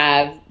you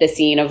have the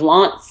scene of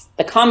Launce,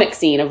 the comic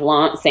scene of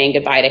Launce saying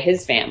goodbye to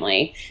his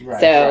family.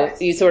 So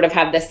you sort of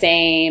have that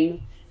same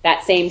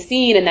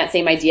scene and that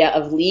same idea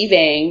of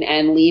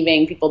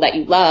leaving people that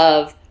you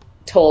love,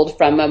 told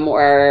from a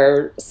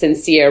more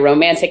sincere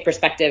romantic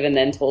perspective, and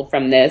then told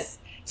from this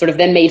sort of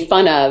then made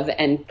fun of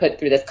and put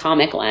through this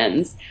comic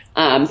lens.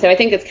 So I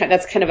think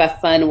that's kind of a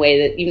fun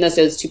way that, even though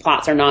those two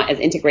plots are not as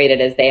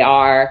integrated as they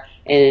are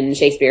in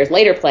Shakespeare's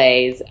later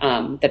plays,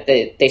 that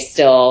they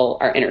still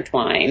are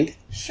intertwined.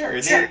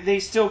 Sure, they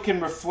still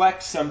can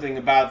reflect something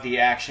about the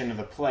action of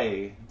the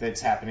play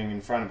that's happening in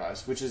front of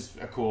us, which is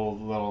a cool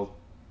little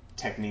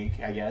technique,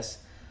 I guess.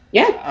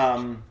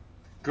 Yeah.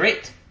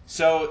 Great.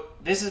 So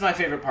this is my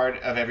favorite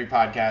part of every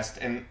podcast,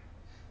 and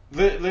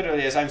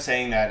literally, as I'm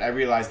saying that, I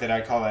realize that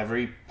I call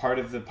every part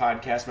of the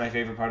podcast my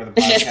favorite part of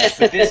the podcast,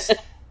 but this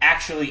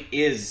actually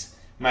is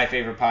my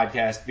favorite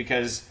podcast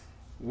because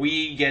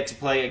we get to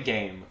play a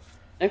game.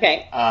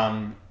 Okay.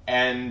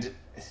 And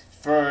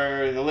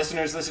for the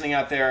listeners listening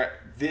out there,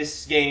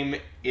 this game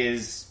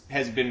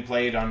has been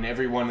played on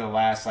every one of the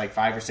last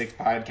 5 or 6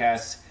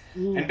 podcasts.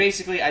 And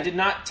basically, I did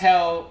not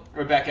tell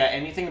Rebekah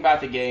anything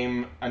about the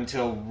game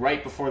until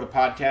right before the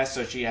podcast,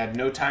 so she had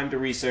no time to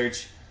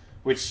research,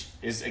 which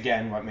is,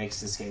 again, what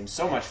makes this game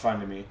so much fun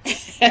to me.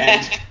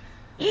 And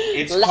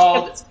it's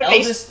called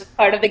Eldest...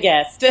 Part of the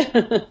guest.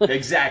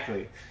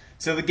 Exactly.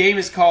 So the game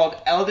is called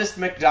Eldest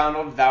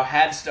MacDonald, Thou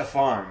Hadst a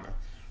Farm,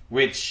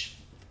 which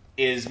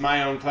is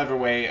my own clever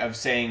way of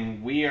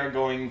saying we are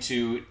going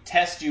to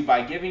test you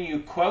by giving you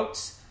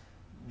quotes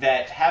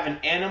that have an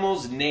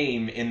animal's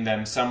name in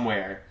them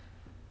somewhere,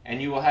 and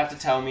you will have to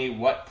tell me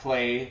what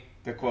play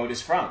the quote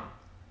is from.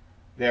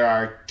 There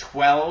are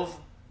 12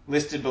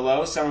 listed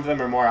below. Some of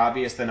them are more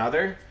obvious than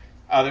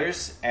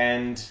others,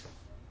 and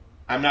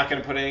I'm not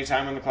going to put any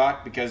time on the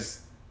clock because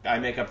I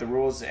make up the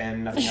rules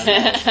and nothing else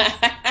matters.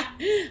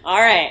 All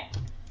right.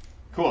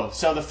 Cool.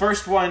 So the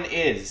first one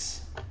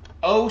is,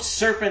 O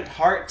serpent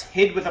heart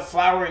hid with a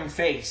flowering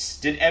face,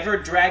 did ever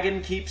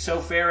dragon keep so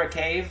fair a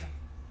cave?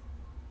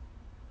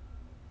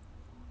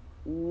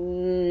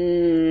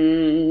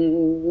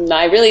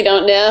 I really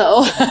don't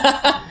know.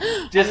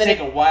 Just take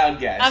a wild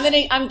guess.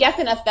 I'm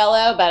guessing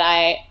Othello, but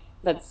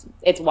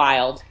it's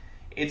wild.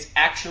 It's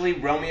actually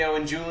Romeo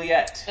and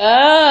Juliet.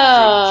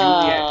 Oh. It's a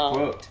Juliet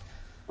quote.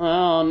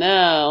 Oh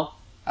no.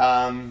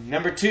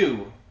 Number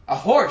 2. A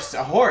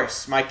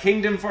horse, my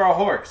kingdom for a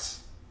horse.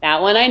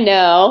 That one I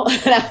know.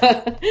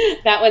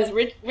 That one's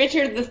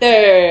Richard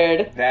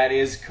III. That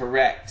is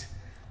correct.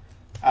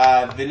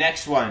 The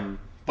next one.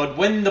 But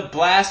when the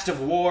blast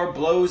of war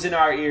blows in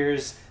our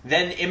ears,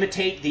 then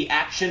imitate the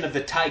action of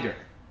the tiger.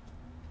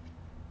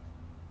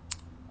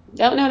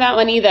 Don't know that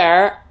one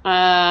either,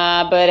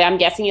 but I'm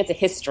guessing it's a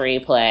history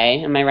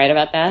play. Am I right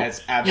about that?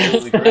 That's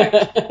absolutely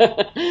correct.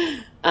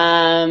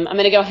 I'm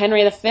going to go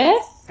Henry V.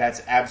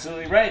 That's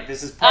absolutely right.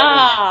 This is part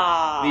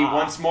of the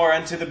once more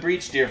unto the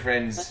breach, dear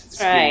friends. That's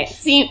right.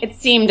 It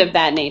seemed of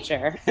that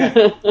nature.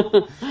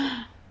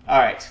 All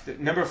right.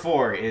 Number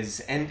 4 is,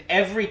 and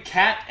every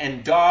cat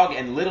and dog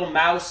and little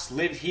mouse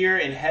live here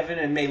in heaven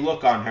and may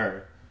look on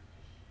her.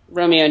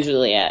 Romeo and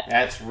Juliet.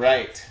 That's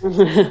right.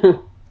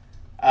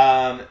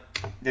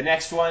 The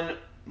next one,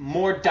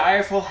 more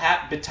direful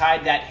hap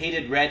betide that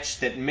hated wretch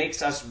that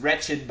makes us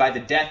wretched by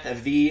the death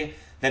of thee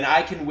than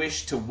I can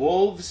wish to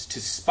wolves, to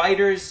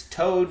spiders,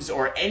 toads,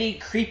 or any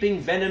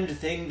creeping venomed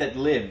thing that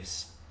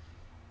lives.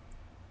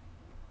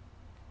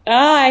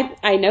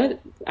 I know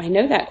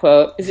that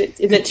quote. Is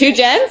it Two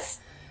Gents?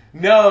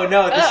 No,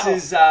 this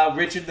is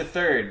Richard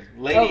III,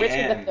 Lady Richard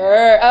Anne.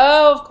 III.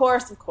 Oh, of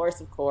course.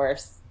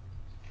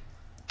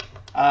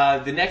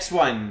 The next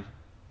one,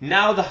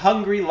 now the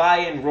hungry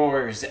lion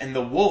roars and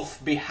the wolf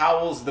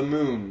behowls the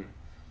moon.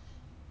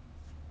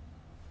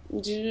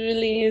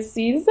 Julius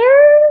Caesar?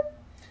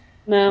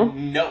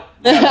 No,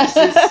 this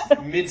is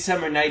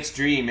Midsummer Night's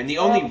Dream, and the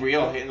only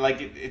real hint,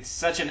 it's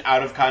such an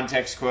out of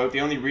context quote. The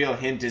only real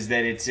hint is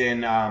that it's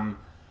in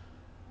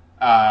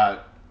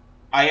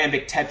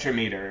iambic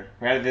tetrameter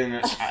rather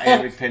than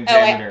iambic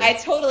pentameter. I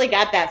totally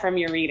got that from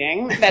your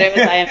reading that it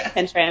was iambic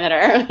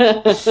pentameter.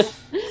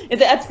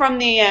 It's from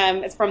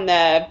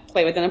the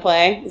play within a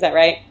play. Is that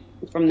right?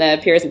 From the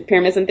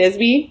Pyramus and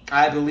Thisbe?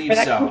 I believe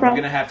so. I'm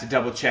going to have to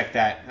double check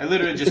that. I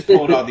literally just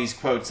pulled all these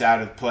quotes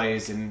out of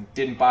plays and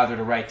didn't bother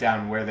to write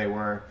down where they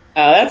were.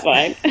 Oh, that's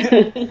fine.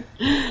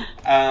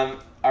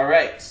 All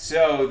right,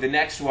 so the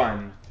next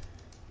one.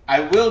 I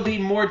will be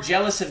more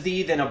jealous of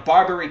thee than a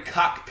Barbary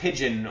cock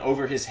pigeon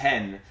over his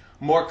hen,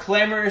 more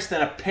clamorous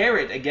than a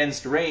parrot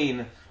against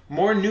rain,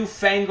 more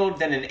newfangled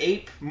than an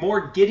ape,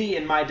 more giddy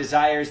in my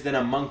desires than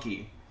a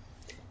monkey.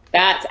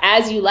 That's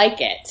As You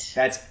Like It.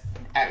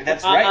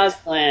 That's right.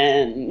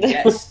 Osmond.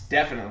 Yes,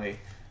 definitely.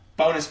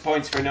 Bonus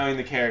points for knowing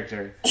the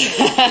character.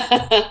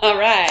 All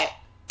right.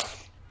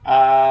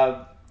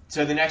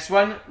 So the next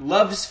one,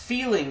 love's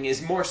feeling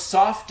is more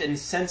soft and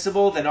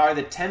sensible than are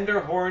the tender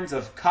horns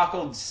of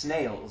cockled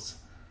snails.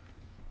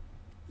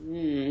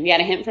 You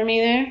got a hint for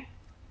me there?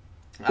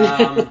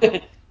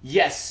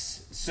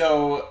 Yes.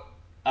 So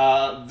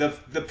some of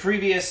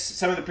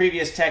the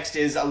previous text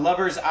is a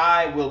lover's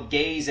eye will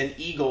gaze an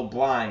eagle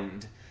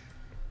blind.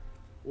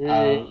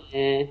 No,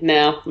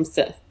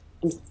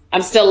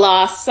 I'm still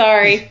lost.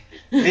 Sorry.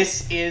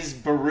 This is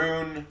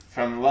Baroon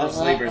from Love's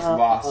Labour's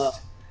Lost. Of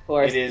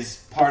course. It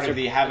is part of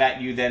the "Have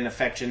at you then,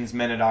 affections,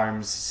 men at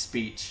arms"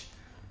 speech.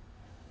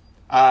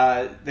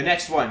 The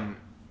next one.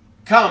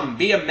 Come,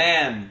 be a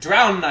man,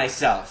 drown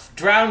thyself,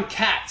 drown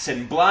cats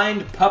and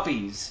blind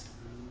puppies.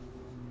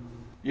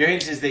 Your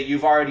hint is that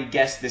you've already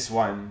guessed this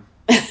one.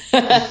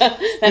 That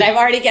I've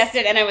already guessed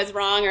it and I was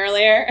wrong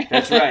earlier.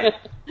 That's right.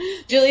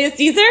 Julius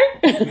Caesar?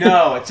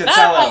 No, it's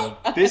Othello.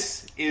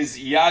 This is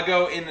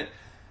Iago in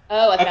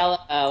Othello.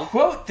 a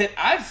quote that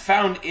I've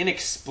found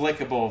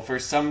inexplicable for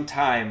some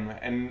time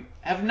and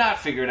have not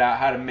figured out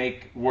how to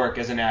make work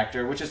as an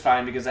actor, which is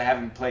fine because I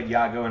haven't played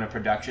Iago in a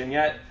production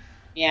yet.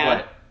 Yeah.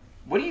 But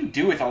what do you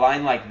do with a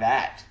line like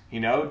that? You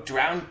know,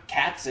 drown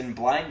cats and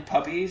blind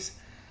puppies?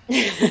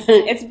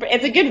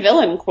 It's a good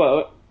villain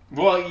quote.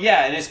 Well,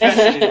 yeah, and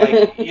especially,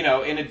 like, you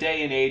know, in a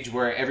day and age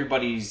where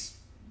everybody's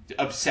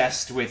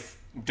obsessed with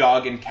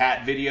dog and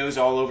cat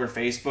videos all over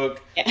Facebook.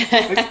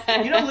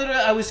 Like, you know, literally,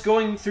 I was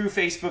going through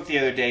Facebook the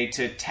other day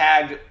to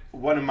tag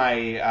one of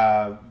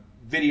my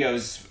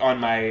videos on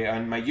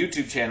my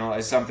YouTube channel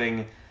as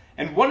something,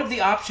 and one of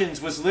the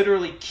options was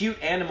literally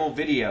cute animal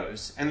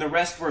videos, and the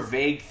rest were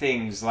vague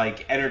things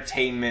like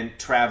entertainment,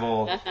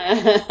 travel.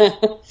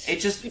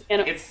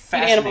 It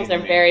fascinated animals are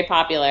me. very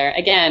popular.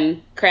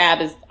 Again,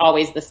 Crab is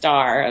always the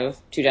star of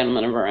Two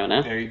Gentlemen of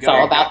Verona. There you go. It's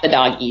all about the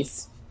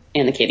doggies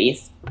and the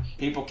kitties.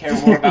 People care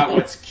more about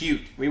what's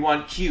cute. We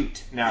want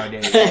cute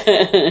nowadays.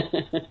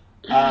 The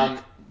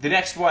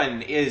next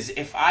one is,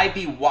 if I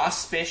be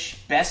waspish,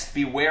 best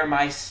beware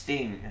my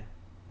sting.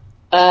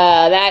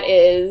 That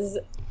is...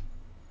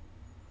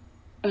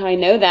 I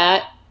know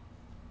that.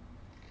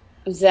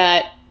 Is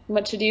that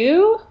What to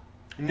Do?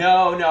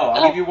 No.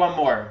 I'll give you one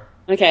more.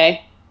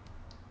 Okay.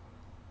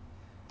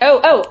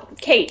 Oh,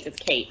 Kate. It's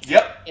Kate.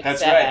 Yep,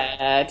 that's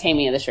right.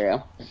 Taming of the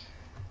Shrew.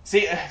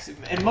 See,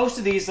 and most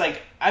of these,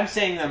 like, I'm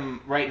saying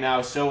them right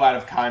now so out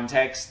of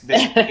context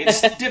that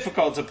it's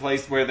difficult to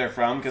place where they're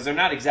from because they're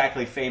not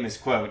exactly famous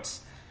quotes.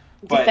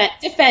 But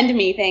defend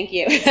me, thank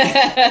you.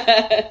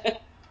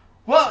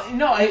 Well,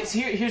 no,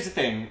 here's the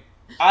thing.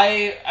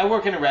 I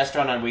work in a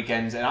restaurant on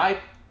weekends, and I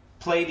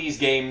play these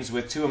games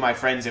with two of my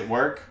friends at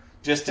work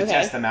just to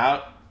test them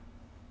out.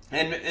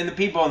 And the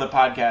people on the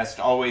podcast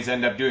always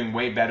end up doing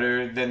way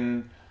better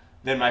than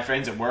my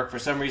friends at work for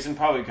some reason,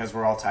 probably because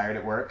we're all tired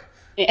at work.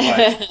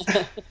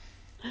 But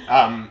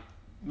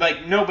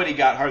like, nobody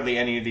got hardly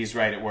any of these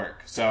right at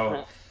work.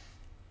 So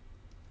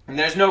and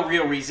there's no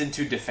real reason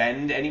to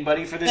defend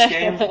anybody for this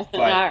game,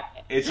 but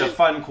it's a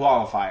fun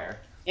qualifier.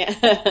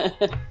 Yeah.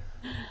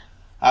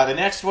 The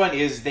next one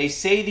is, they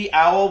say the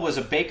owl was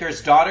a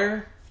baker's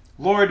daughter.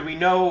 Lord, we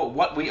know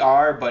what we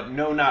are, but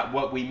know not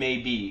what we may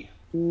be.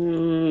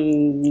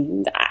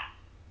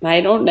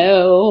 I don't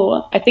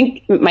know. I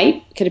think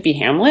could it be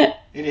Hamlet?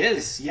 It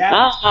is,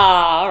 yeah.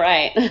 All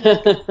right.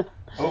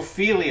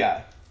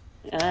 Ophelia.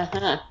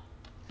 Uh-huh.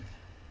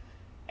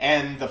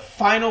 And the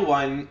final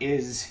one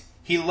is,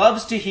 he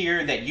loves to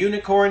hear that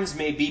unicorns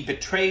may be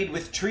betrayed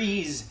with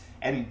trees,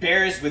 and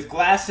bears with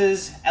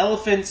glasses,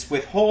 elephants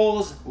with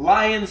holes,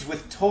 lions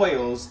with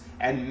toils,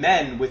 and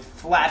men with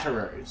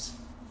flatterers.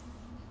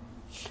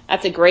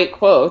 That's a great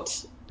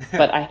quote,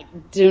 but I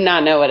do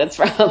not know what it's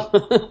from.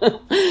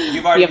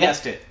 You've already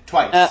guessed it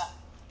twice.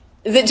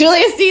 Is it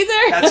Julius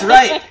Caesar? That's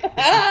right.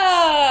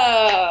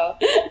 Oh!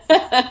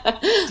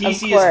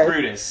 Decius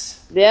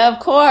Brutus. Yeah, of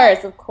course.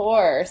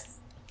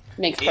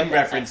 Makes perfect In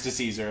reference sense.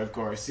 to Caesar, of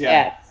course. Yeah.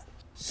 Yes.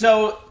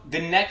 So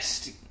the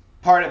next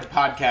part of the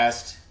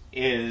podcast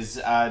is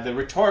the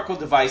rhetorical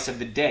device of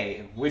the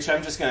day, which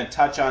I'm just going to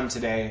touch on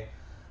today.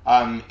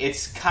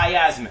 It's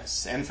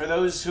chiasmus. And for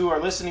those who are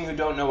listening who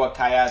don't know what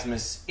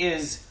chiasmus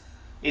is,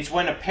 it's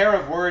when a pair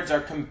of words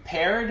are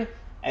compared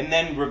and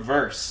then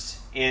reversed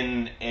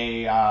in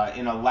a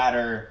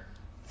latter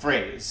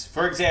phrase.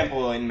 For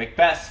example, in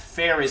Macbeth,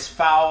 fair is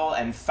foul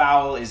and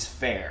foul is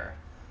fair.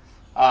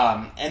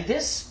 And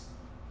this...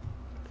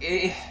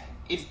 It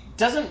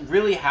doesn't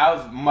really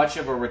have much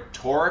of a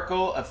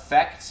rhetorical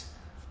effect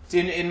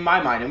in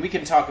my mind, and we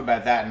can talk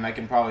about that, and I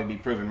can probably be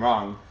proven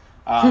wrong.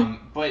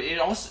 But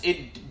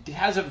it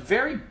has a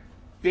very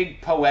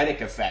big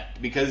poetic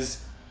effect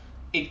because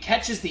it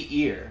catches the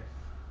ear.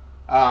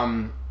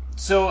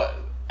 So,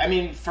 I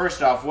mean,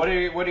 first off, what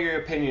are your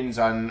opinions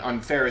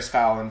on fair is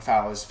foul and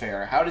foul is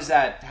fair? How does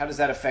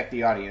that affect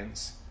the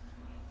audience?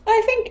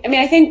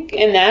 I think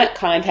in that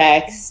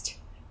context,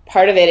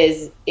 part of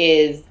it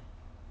is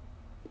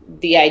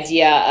the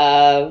idea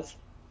of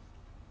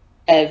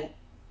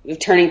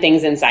turning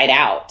things inside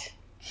out.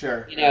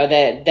 Sure.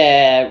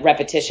 The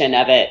repetition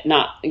of it,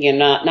 not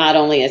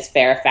only is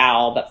fair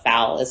foul, but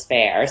foul is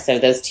fair. So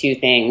those two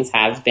things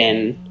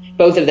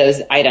both of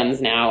those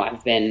items now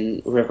have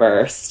been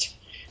reversed.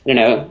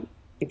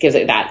 It gives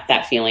it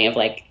that feeling of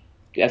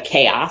of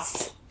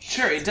chaos.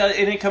 Sure, it does,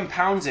 and it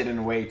compounds it in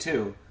a way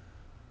too.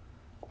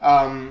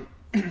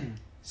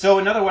 So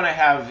another one I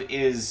have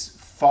is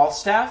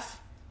Falstaff,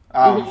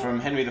 from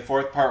Henry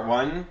IV, Part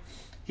 1.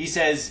 He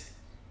says,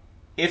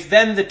 "If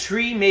then the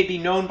tree may be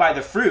known by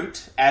the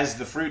fruit, as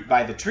the fruit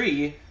by the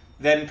tree,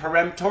 then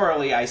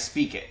peremptorily I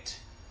speak it."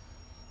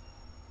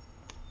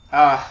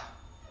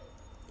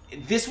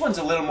 This one's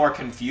a little more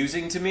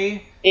confusing to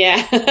me.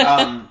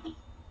 Yeah.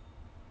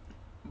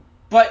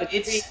 But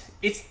it's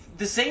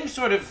the same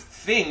sort of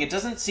thing. It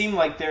doesn't seem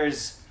like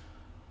there's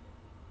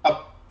a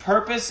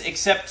purpose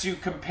except to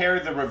compare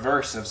the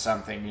reverse of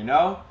something, you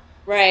know?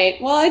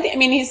 Right. Well,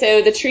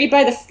 so the tree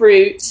by the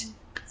fruit.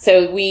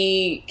 So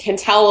we can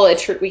tell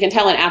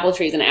an apple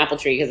tree is an apple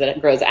tree because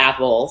it grows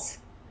apples,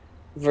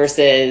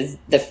 versus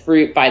the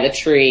fruit by the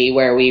tree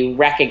where we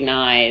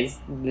recognize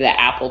the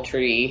apple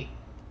tree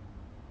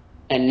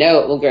and know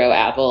it will grow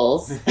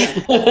apples.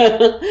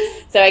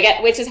 So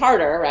which is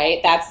harder,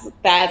 right?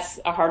 That's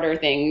a harder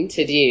thing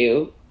to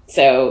do.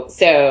 So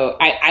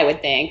I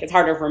would think it's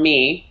harder for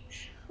me.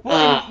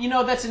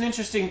 Well, that's an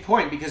interesting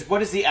point, because what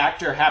does the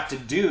actor have to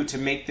do to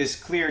make this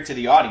clear to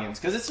the audience?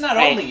 Because it's not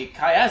only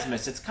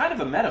chiasmus, it's kind of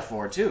a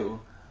metaphor, too.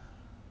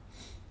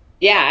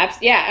 Yeah,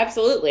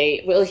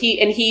 absolutely. Well,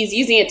 he's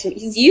using the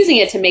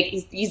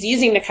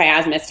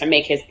chiasmus to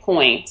make his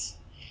point,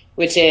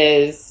 which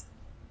is,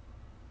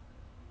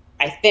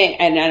 I think,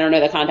 and I don't know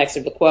the context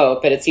of the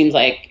quote, but it seems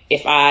like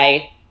if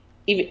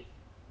you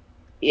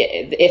can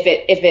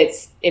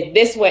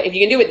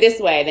do it this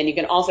way, then you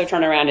can also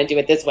turn around and do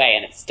it this way,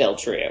 and it's still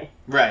true.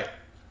 Right.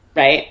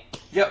 Right?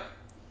 Yep.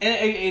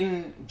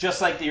 And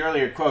just like the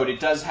earlier quote,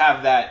 it does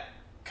have that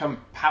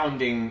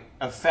compounding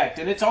effect.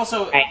 And it's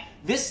also,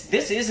 this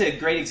is a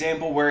great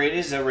example where it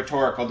is a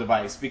rhetorical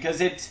device, because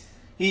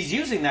he's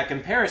using that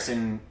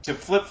comparison to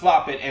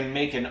flip-flop it and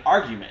make an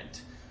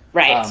argument.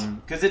 Right.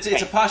 Because it's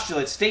a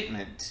postulate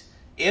statement.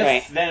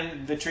 If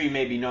then the tree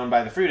may be known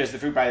by the fruit, as the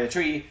fruit by the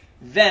tree,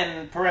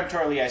 then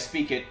peremptorily I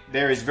speak it,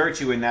 there is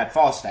virtue in that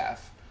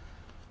Falstaff.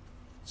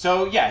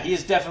 So, yeah, he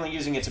is definitely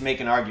using it to make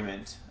an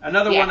argument.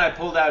 Another one I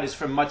pulled out is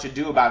from Much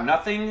Ado About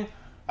Nothing.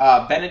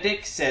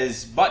 Benedict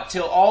says, "But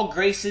till all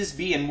graces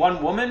be in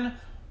one woman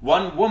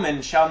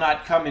shall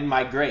not come in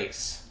my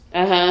grace."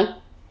 Uh-huh.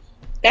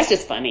 That's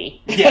just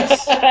funny.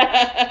 Yes.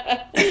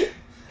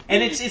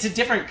 And it's a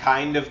different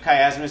kind of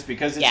chiasmus,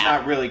 because it's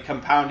not really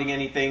compounding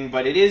anything,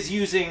 but it is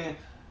using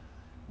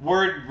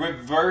word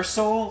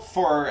reversal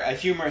for a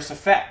humorous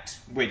effect,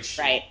 which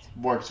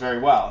works very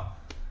well.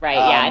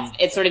 Right.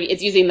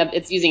 It's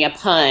using a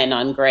pun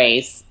on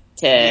grace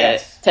to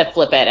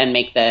flip it and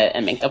make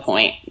the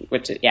point,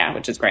 which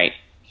is great.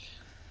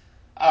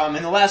 And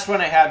the last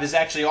one I have is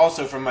actually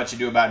also from Much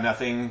Ado About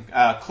Nothing.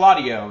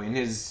 Claudio, in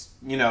his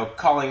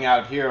calling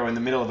out hero in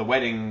the middle of the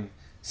wedding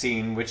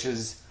scene, which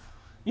is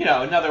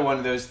another one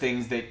of those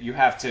things that you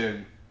have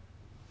to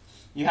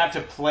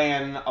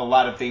plan a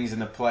lot of things in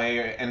the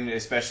play, and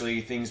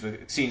especially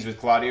scenes with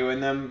Claudio in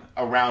them,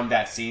 around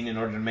that scene in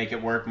order to make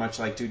it work, much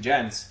like Two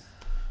Gents.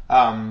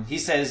 He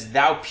says,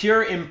 "Thou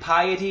pure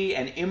impiety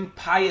and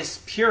impious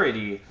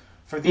purity,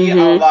 for thee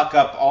I'll lock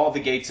up all the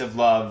gates of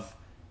love,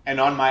 and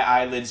on my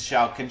eyelids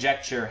shall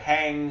conjecture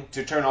hang,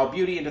 to turn all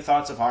beauty into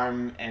thoughts of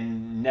harm,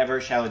 and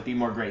never shall it be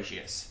more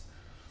gracious."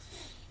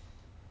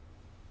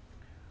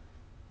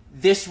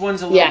 This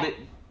one's a little bit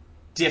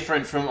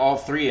different from all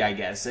three, I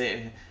guess.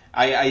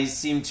 I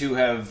seem to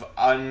have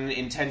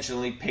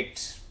unintentionally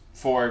picked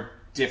 4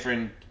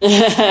 different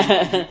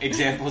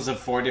examples of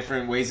 4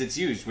 different ways it's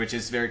used, which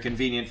is very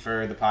convenient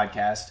for the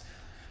podcast.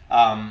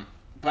 But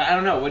I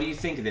don't know. What do you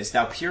think of this?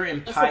 "Thou pure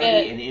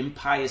impiety and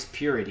impious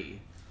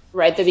purity."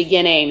 Right, the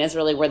beginning is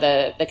really where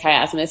the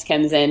chiasmus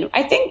comes in.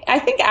 I think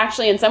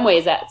actually in some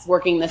ways that's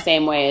working the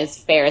same way as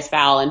fair is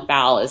foul and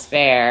foul is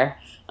fair.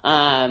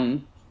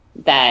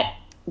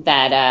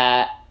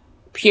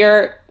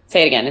 Pure.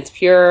 Say it again. It's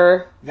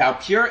pure. "Thou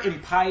pure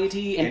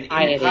impiety and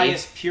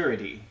impious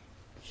purity."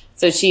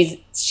 So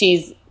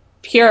she's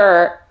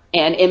pure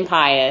and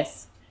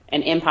impious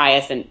and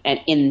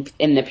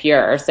in the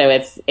pure. So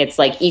it's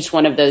like each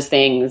one of those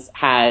things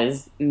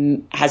has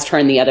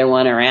turned the other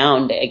one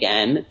around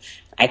again.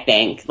 I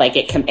think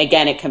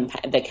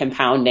the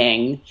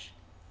compounding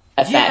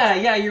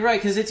effect. Yeah, you're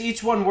right, because it's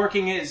each word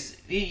working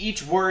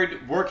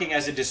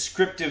as a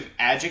descriptive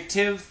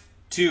adjective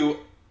to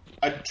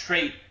a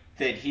trait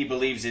that he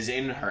believes is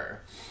in her.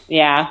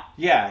 Yeah.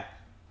 Yeah.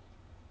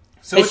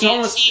 So but she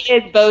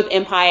is both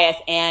impious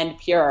and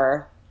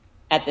pure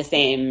at the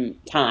same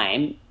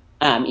time,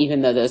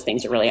 even though those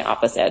things are really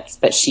opposites.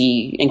 But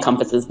she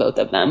encompasses both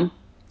of them.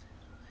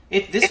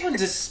 This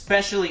one's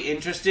especially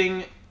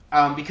interesting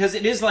because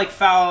it is like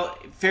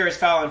fair is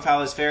foul and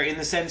foul is fair, in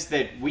the sense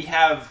that we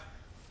have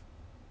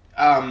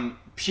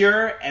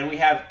pure and we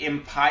have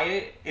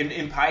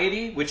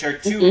impiety, which are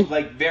two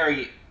like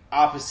very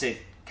opposite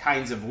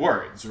kinds of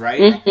words,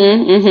 right?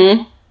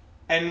 Mm-hmm.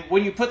 And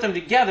when you put them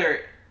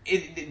together,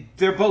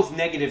 they're both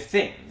negative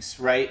things,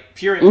 right?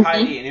 Pure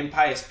impiety and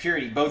impious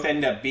purity both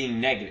end up being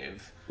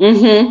negative.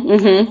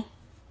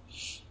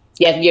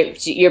 Yeah,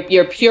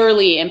 you're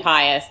purely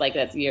impious, like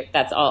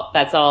that's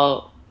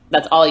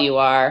all you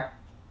are,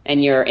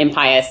 and you're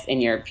impious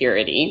in your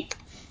purity.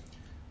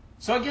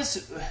 So I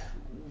guess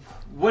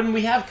when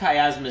we have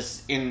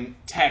chiasmus in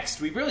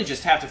text, we really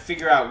just have to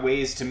figure out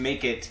ways to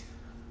make it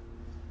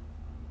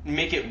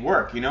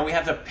work. We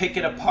have to pick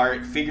it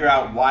apart, figure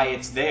out why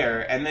it's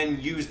there, and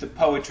then use the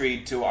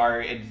poetry to our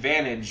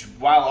advantage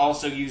while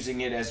also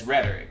using it as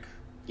rhetoric.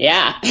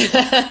 Yeah,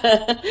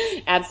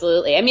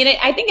 absolutely. I mean,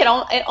 I think it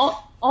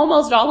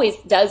almost always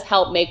does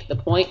help make the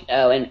point,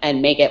 though,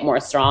 and make it more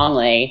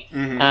strongly,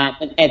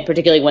 and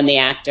particularly when the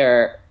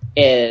actor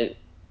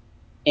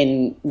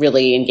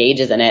really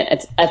engages in it.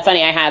 It's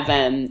funny. I have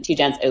Two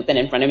Gents open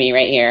in front of me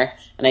right here,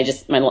 and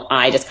my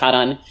eye just caught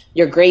on,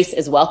 "Your grace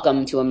is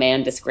welcome to a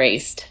man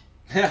disgraced."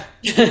 So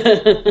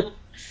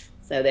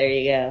there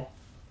you go.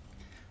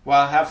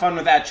 Well, have fun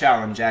with that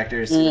challenge,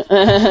 actors.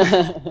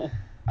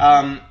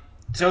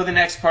 So the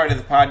next part of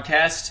the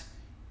podcast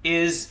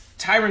is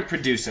Tyrant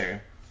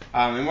Producer.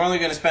 And we're only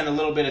going to spend a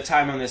little bit of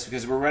time on this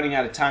because we're running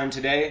out of time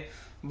today.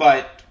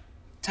 But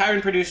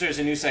Tyrant Producer is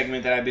a new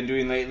segment that I've been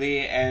doing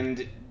lately,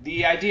 and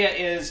the idea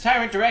is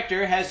Tyrant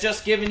Director has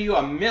just given you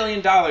 $1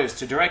 million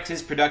to direct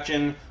his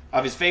production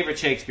of his favorite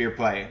Shakespeare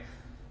play.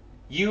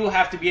 You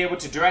have to be able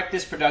to direct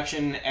this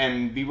production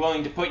and be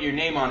willing to put your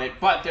name on it,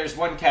 but there's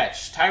one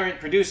catch. Tyrant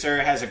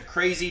Producer has a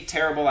crazy,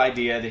 terrible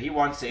idea that he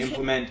wants to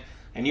implement,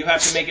 and you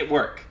have to make it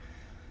work.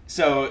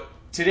 So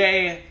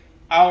today,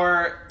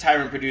 our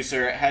Tyrant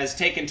Producer has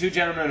taken Two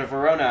Gentlemen of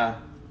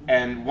Verona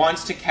and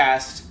wants to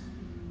cast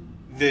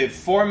the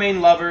four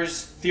main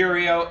lovers,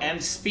 Thurio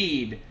and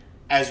Speed,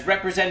 as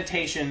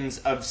representations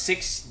of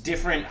 6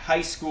 different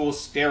high school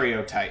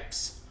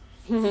stereotypes.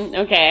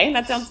 Okay,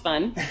 that sounds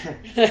fun.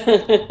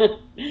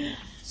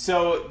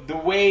 So the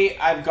way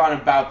I've gone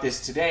about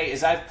this today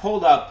is I've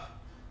pulled up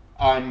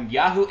on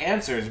Yahoo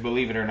Answers,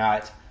 believe it or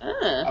not,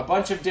 a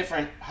bunch of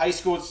different high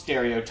school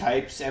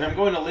stereotypes, and I'm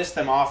going to list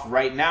them off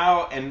right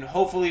now, and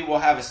hopefully we'll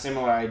have a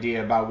similar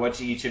idea about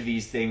what each of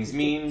these things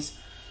means.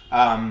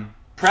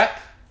 Prep,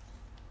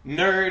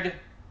 nerd,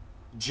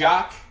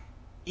 jock,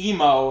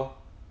 emo,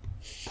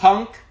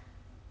 punk,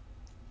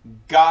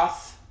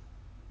 goth,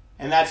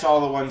 and that's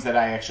all the ones that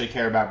I actually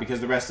care about because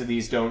the rest of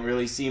these don't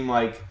really seem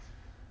like...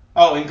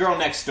 Oh, and girl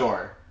next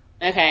door.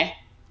 Okay.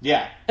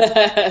 Yeah.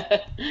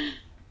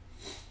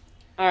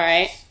 All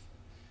right.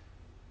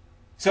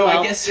 So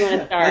I guess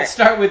let's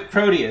start with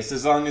Proteus,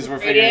 as long as we're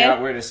figuring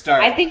out where to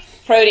start. I think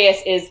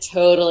Proteus is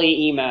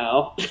totally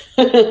emo.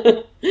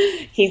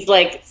 He's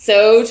like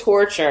so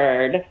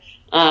tortured.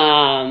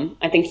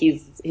 I think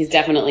he's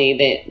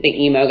definitely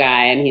the emo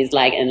guy, and he's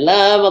like in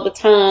love all the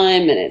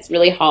time, and it's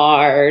really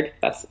hard.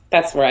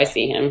 That's where I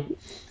see him.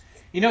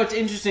 It's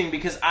interesting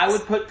because I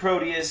would put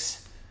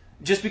Proteus,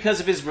 just because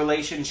of his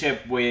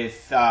relationship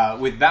with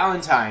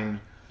Valentine,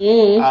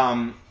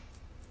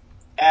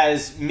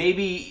 as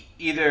maybe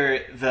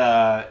either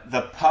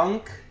the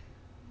punk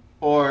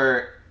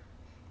or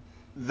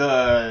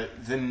maybe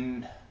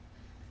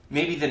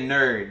the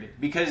nerd,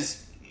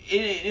 because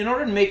in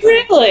order to make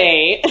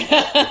really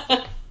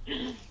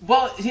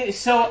well,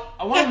 so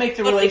I want to make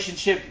the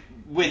relationship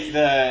with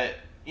the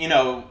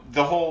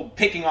whole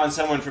picking on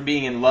someone for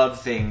being in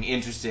love thing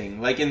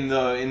interesting, like in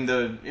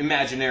the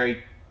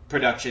imaginary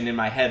production in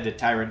my head that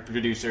Tyrant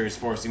Producer is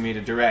forcing me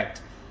to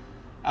direct,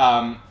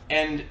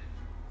 and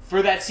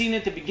for that scene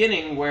at the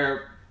beginning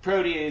where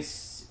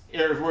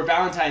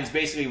Valentine's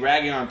basically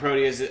ragging on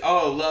Proteus,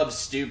 oh, love's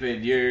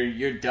stupid,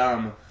 you're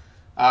dumb.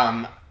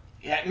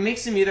 It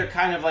makes him either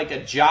kind of like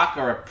a jock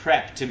or a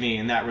prep to me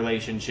in that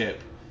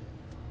relationship,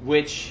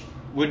 which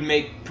would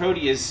make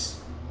Proteus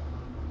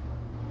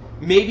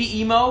maybe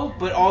emo,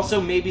 but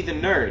also maybe the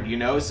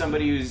nerd,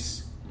 somebody who's...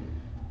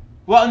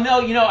 Well, no,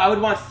 I would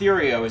want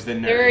Thurio as the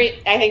nerd.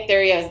 I think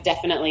Thurio is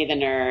definitely the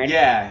nerd.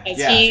 Yeah.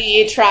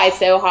 He tries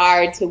so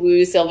hard to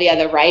woo Sylvia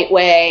the right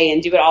way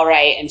and do it all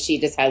right, and she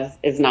just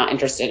is not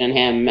interested in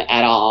him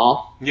at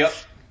all. Yep.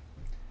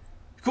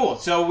 Cool.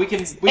 So we can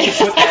put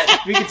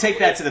that. We can take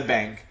that to the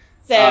bank.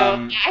 So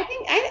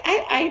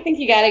I think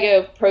you got to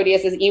go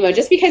Proteus as emo,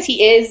 just because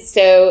he is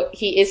so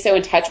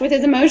in touch with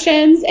his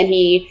emotions, and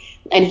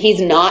he's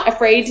not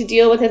afraid to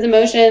deal with his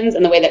emotions,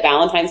 and the way that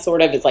Valentine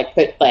sort of is like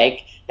put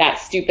like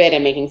that's stupid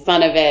and making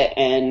fun of it,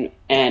 and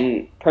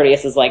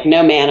Proteus is like,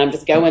 no man, I'm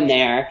just going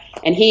there,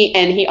 and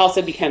he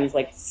also becomes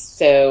like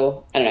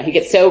so, I don't know, he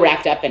gets so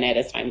wrapped up in it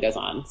as time goes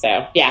on.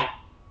 So yeah.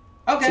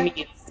 Okay. To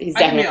me, he's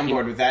I can be on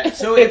board with that.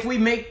 So if we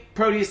make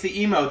Proteus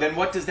the emo, then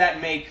what does that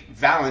make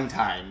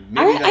Valentine?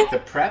 Maybe the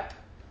prep?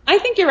 I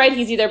think you're right.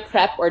 He's either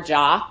prep or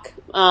jock.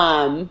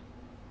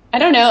 I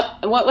don't know.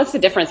 What's the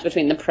difference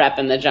between the prep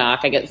and the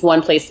jock? I guess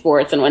one plays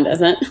sports and one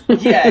doesn't.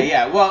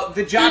 Yeah. Well,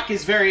 the jock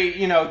is very,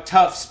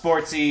 tough,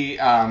 sportsy,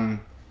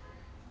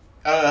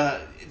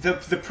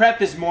 The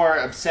prep is more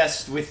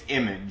obsessed with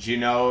image,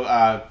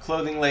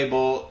 clothing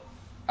label,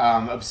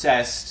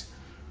 obsessed,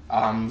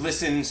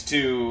 listens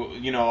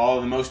to,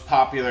 all the most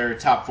popular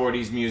top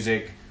 40s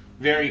music,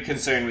 very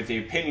concerned with the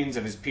opinions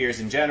of his peers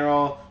in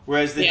general,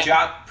 whereas the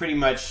jock pretty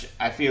much,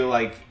 I feel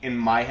like, in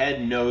my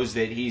head, knows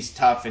that he's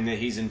tough and that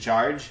he's in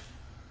charge.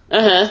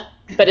 Uh-huh.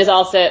 But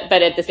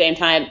at the same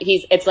time,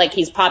 it's like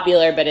he's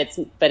popular, but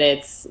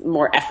it's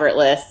more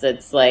effortless.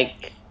 It's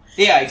like,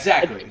 yeah,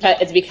 exactly.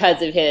 It's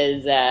because of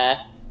his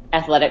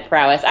athletic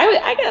prowess.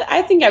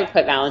 I think I would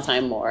put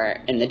Valentine more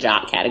in the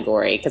jock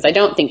category because I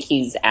don't think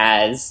he's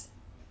as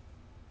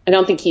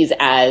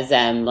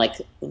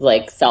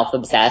like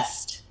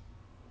self-obsessed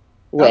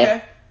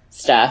with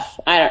stuff.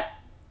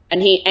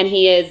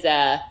 He is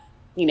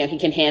he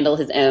can handle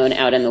his own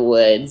out in the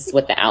woods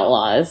with the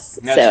outlaws.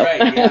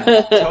 That's right.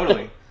 Yeah,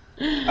 totally.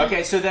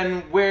 Okay, so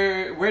then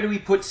where do we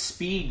put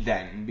Speed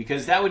then?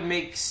 Because that would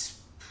make...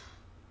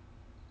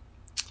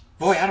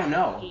 Boy, I don't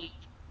know.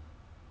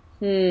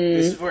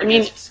 This is where it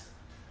gets...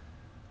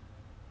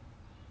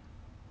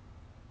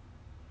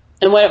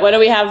 And what do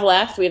we have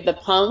left? We have the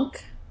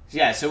punk.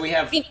 Yeah, so we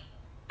have...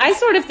 I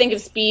sort of think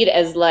of Speed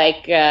as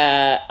like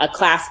a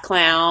class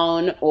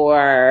clown,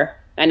 or...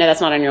 I know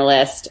that's not on your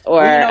list.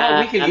 Or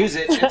we can use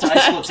it. It's a high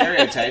school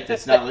stereotype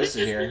that's not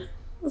listed here.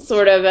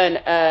 Sort of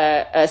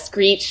a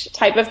Screech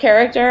type of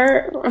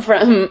character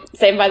from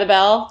Saved by the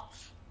Bell.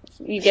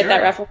 You get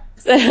that reference?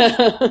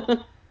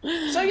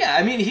 So yeah,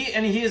 I mean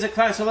he is a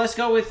class. So let's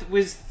go with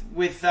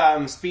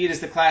Speed as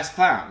the class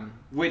clown,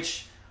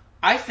 which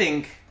I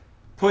think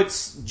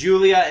puts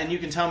Julia, and you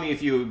can tell me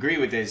if you agree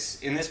with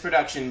this. In this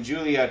production,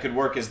 Julia could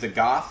work as the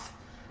goth.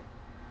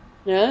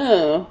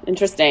 Oh,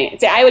 interesting.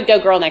 See, I would go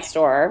Girl Next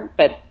Door,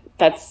 but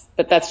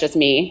that's just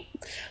me.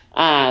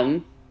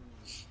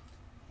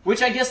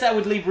 Which I guess that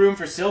would leave room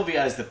for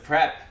Sylvia as the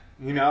prep,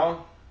 Prep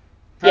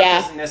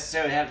doesn't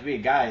necessarily have to be a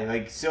guy.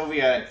 Like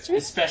Sylvia,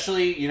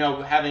 especially,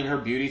 having her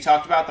beauty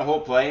talked about the whole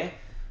play,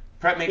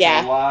 prep makes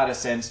a lot of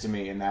sense to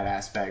me in that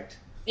aspect.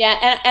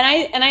 Yeah,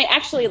 and I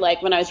actually,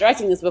 like, when I was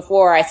directing this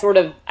before,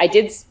 the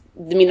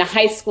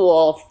high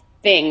school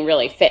thing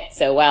really fits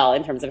so well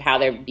in terms of how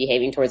they're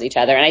behaving towards each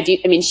other. And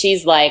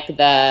she's like she's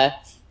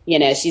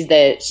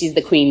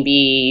the queen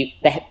bee,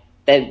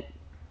 the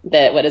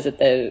what is it,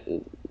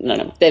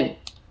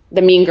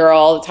 the mean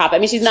girl, the top. I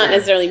mean, she's not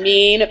necessarily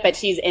mean, but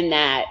she's in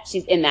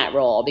that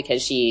role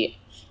because she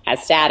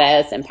has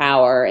status and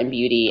power and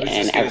beauty. I was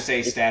just going to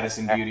say status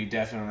and beauty,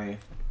 definitely.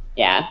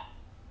 Yeah.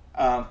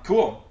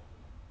 Cool.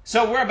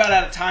 So we're about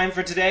out of time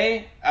for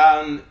today.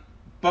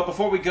 But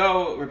before we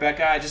go,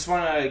 Rebekah, I just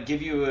want to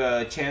give you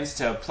a chance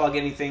to plug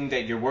anything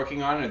that you're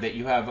working on or that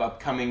you have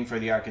upcoming for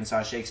the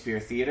Arkansas Shakespeare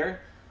Theater.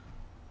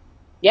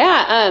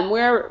 Yeah,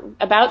 we're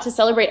about to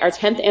celebrate our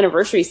 10th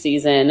anniversary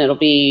season. It'll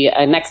be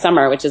next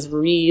summer, which is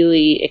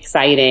really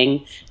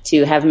exciting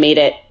to have made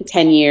it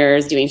 10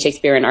 years doing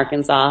Shakespeare in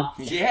Arkansas.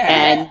 Yeah.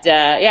 And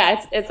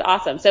it's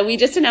awesome. So we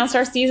just announced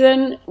our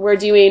season. We're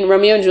doing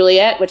Romeo and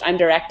Juliet, which I'm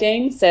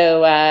directing.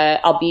 So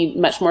I'll be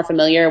much more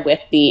familiar with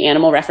the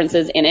animal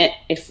references in it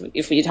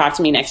if you talk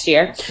to me next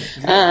year.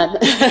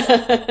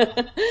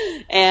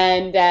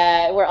 And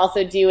we're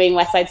also doing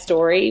West Side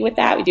Story with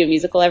that. We do a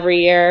musical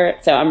every year.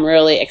 So I'm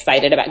really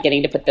excited about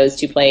getting to put those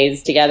two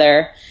plays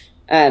together.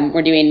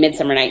 We're doing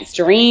Midsummer Night's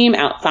Dream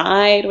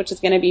outside, which is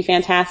going to be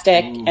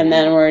fantastic. Ooh. And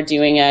then we're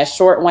doing a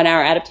short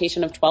 1-hour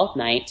adaptation of Twelfth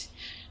Night.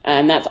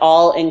 That's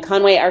all in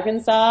Conway,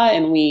 Arkansas,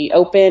 and we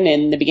open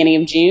in the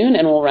beginning of June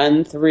and we'll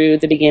run through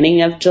the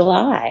beginning of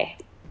July.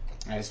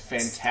 That is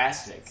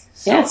fantastic.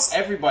 So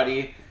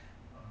everybody,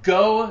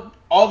 go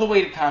all the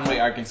way to Conway,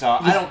 Arkansas.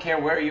 I don't care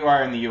where you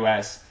are in the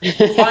U.S.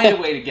 Find a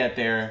way to get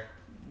there.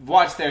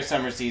 Watch their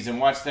summer season.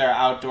 Watch their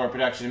outdoor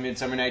production of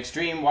Midsummer Night's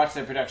Dream. Watch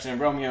their production of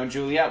Romeo and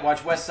Juliet.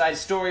 Watch West Side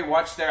Story.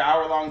 Watch their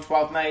hour-long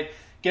 12th Night.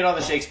 Get all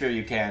the Shakespeare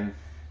you can.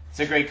 It's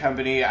a great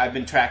company. I've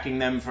been tracking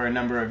them for a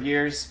number of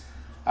years.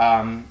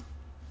 And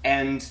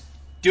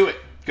do it.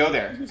 Go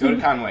there. Go to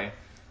Conway.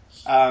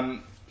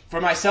 For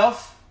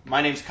myself,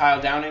 my name's Kyle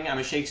Downing. I'm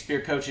a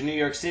Shakespeare coach in New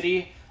York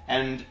City.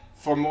 And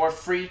for more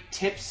free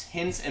tips,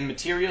 hints, and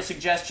material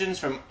suggestions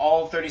from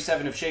all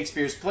 37 of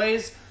Shakespeare's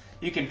plays,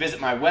 you can visit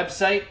my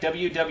website,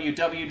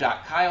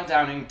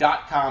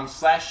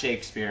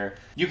 www.kyledowning.com/Shakespeare.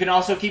 You can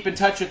also keep in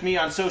touch with me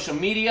on social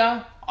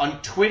media.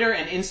 On Twitter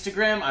and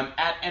Instagram, I'm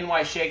at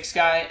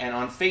NYShakesGuy, and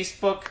on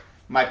Facebook,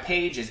 my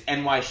page is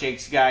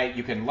NYShakesGuy.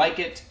 You can like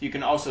it. You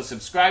can also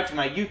subscribe to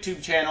my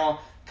YouTube channel,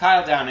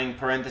 Kyle Downing,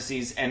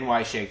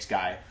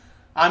 _NYShakesGuy.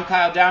 I'm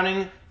Kyle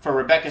Downing for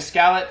Rebekah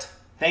Scallet.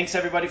 Thanks,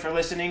 everybody, for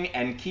listening,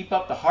 and keep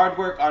up the hard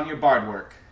work on your bard work.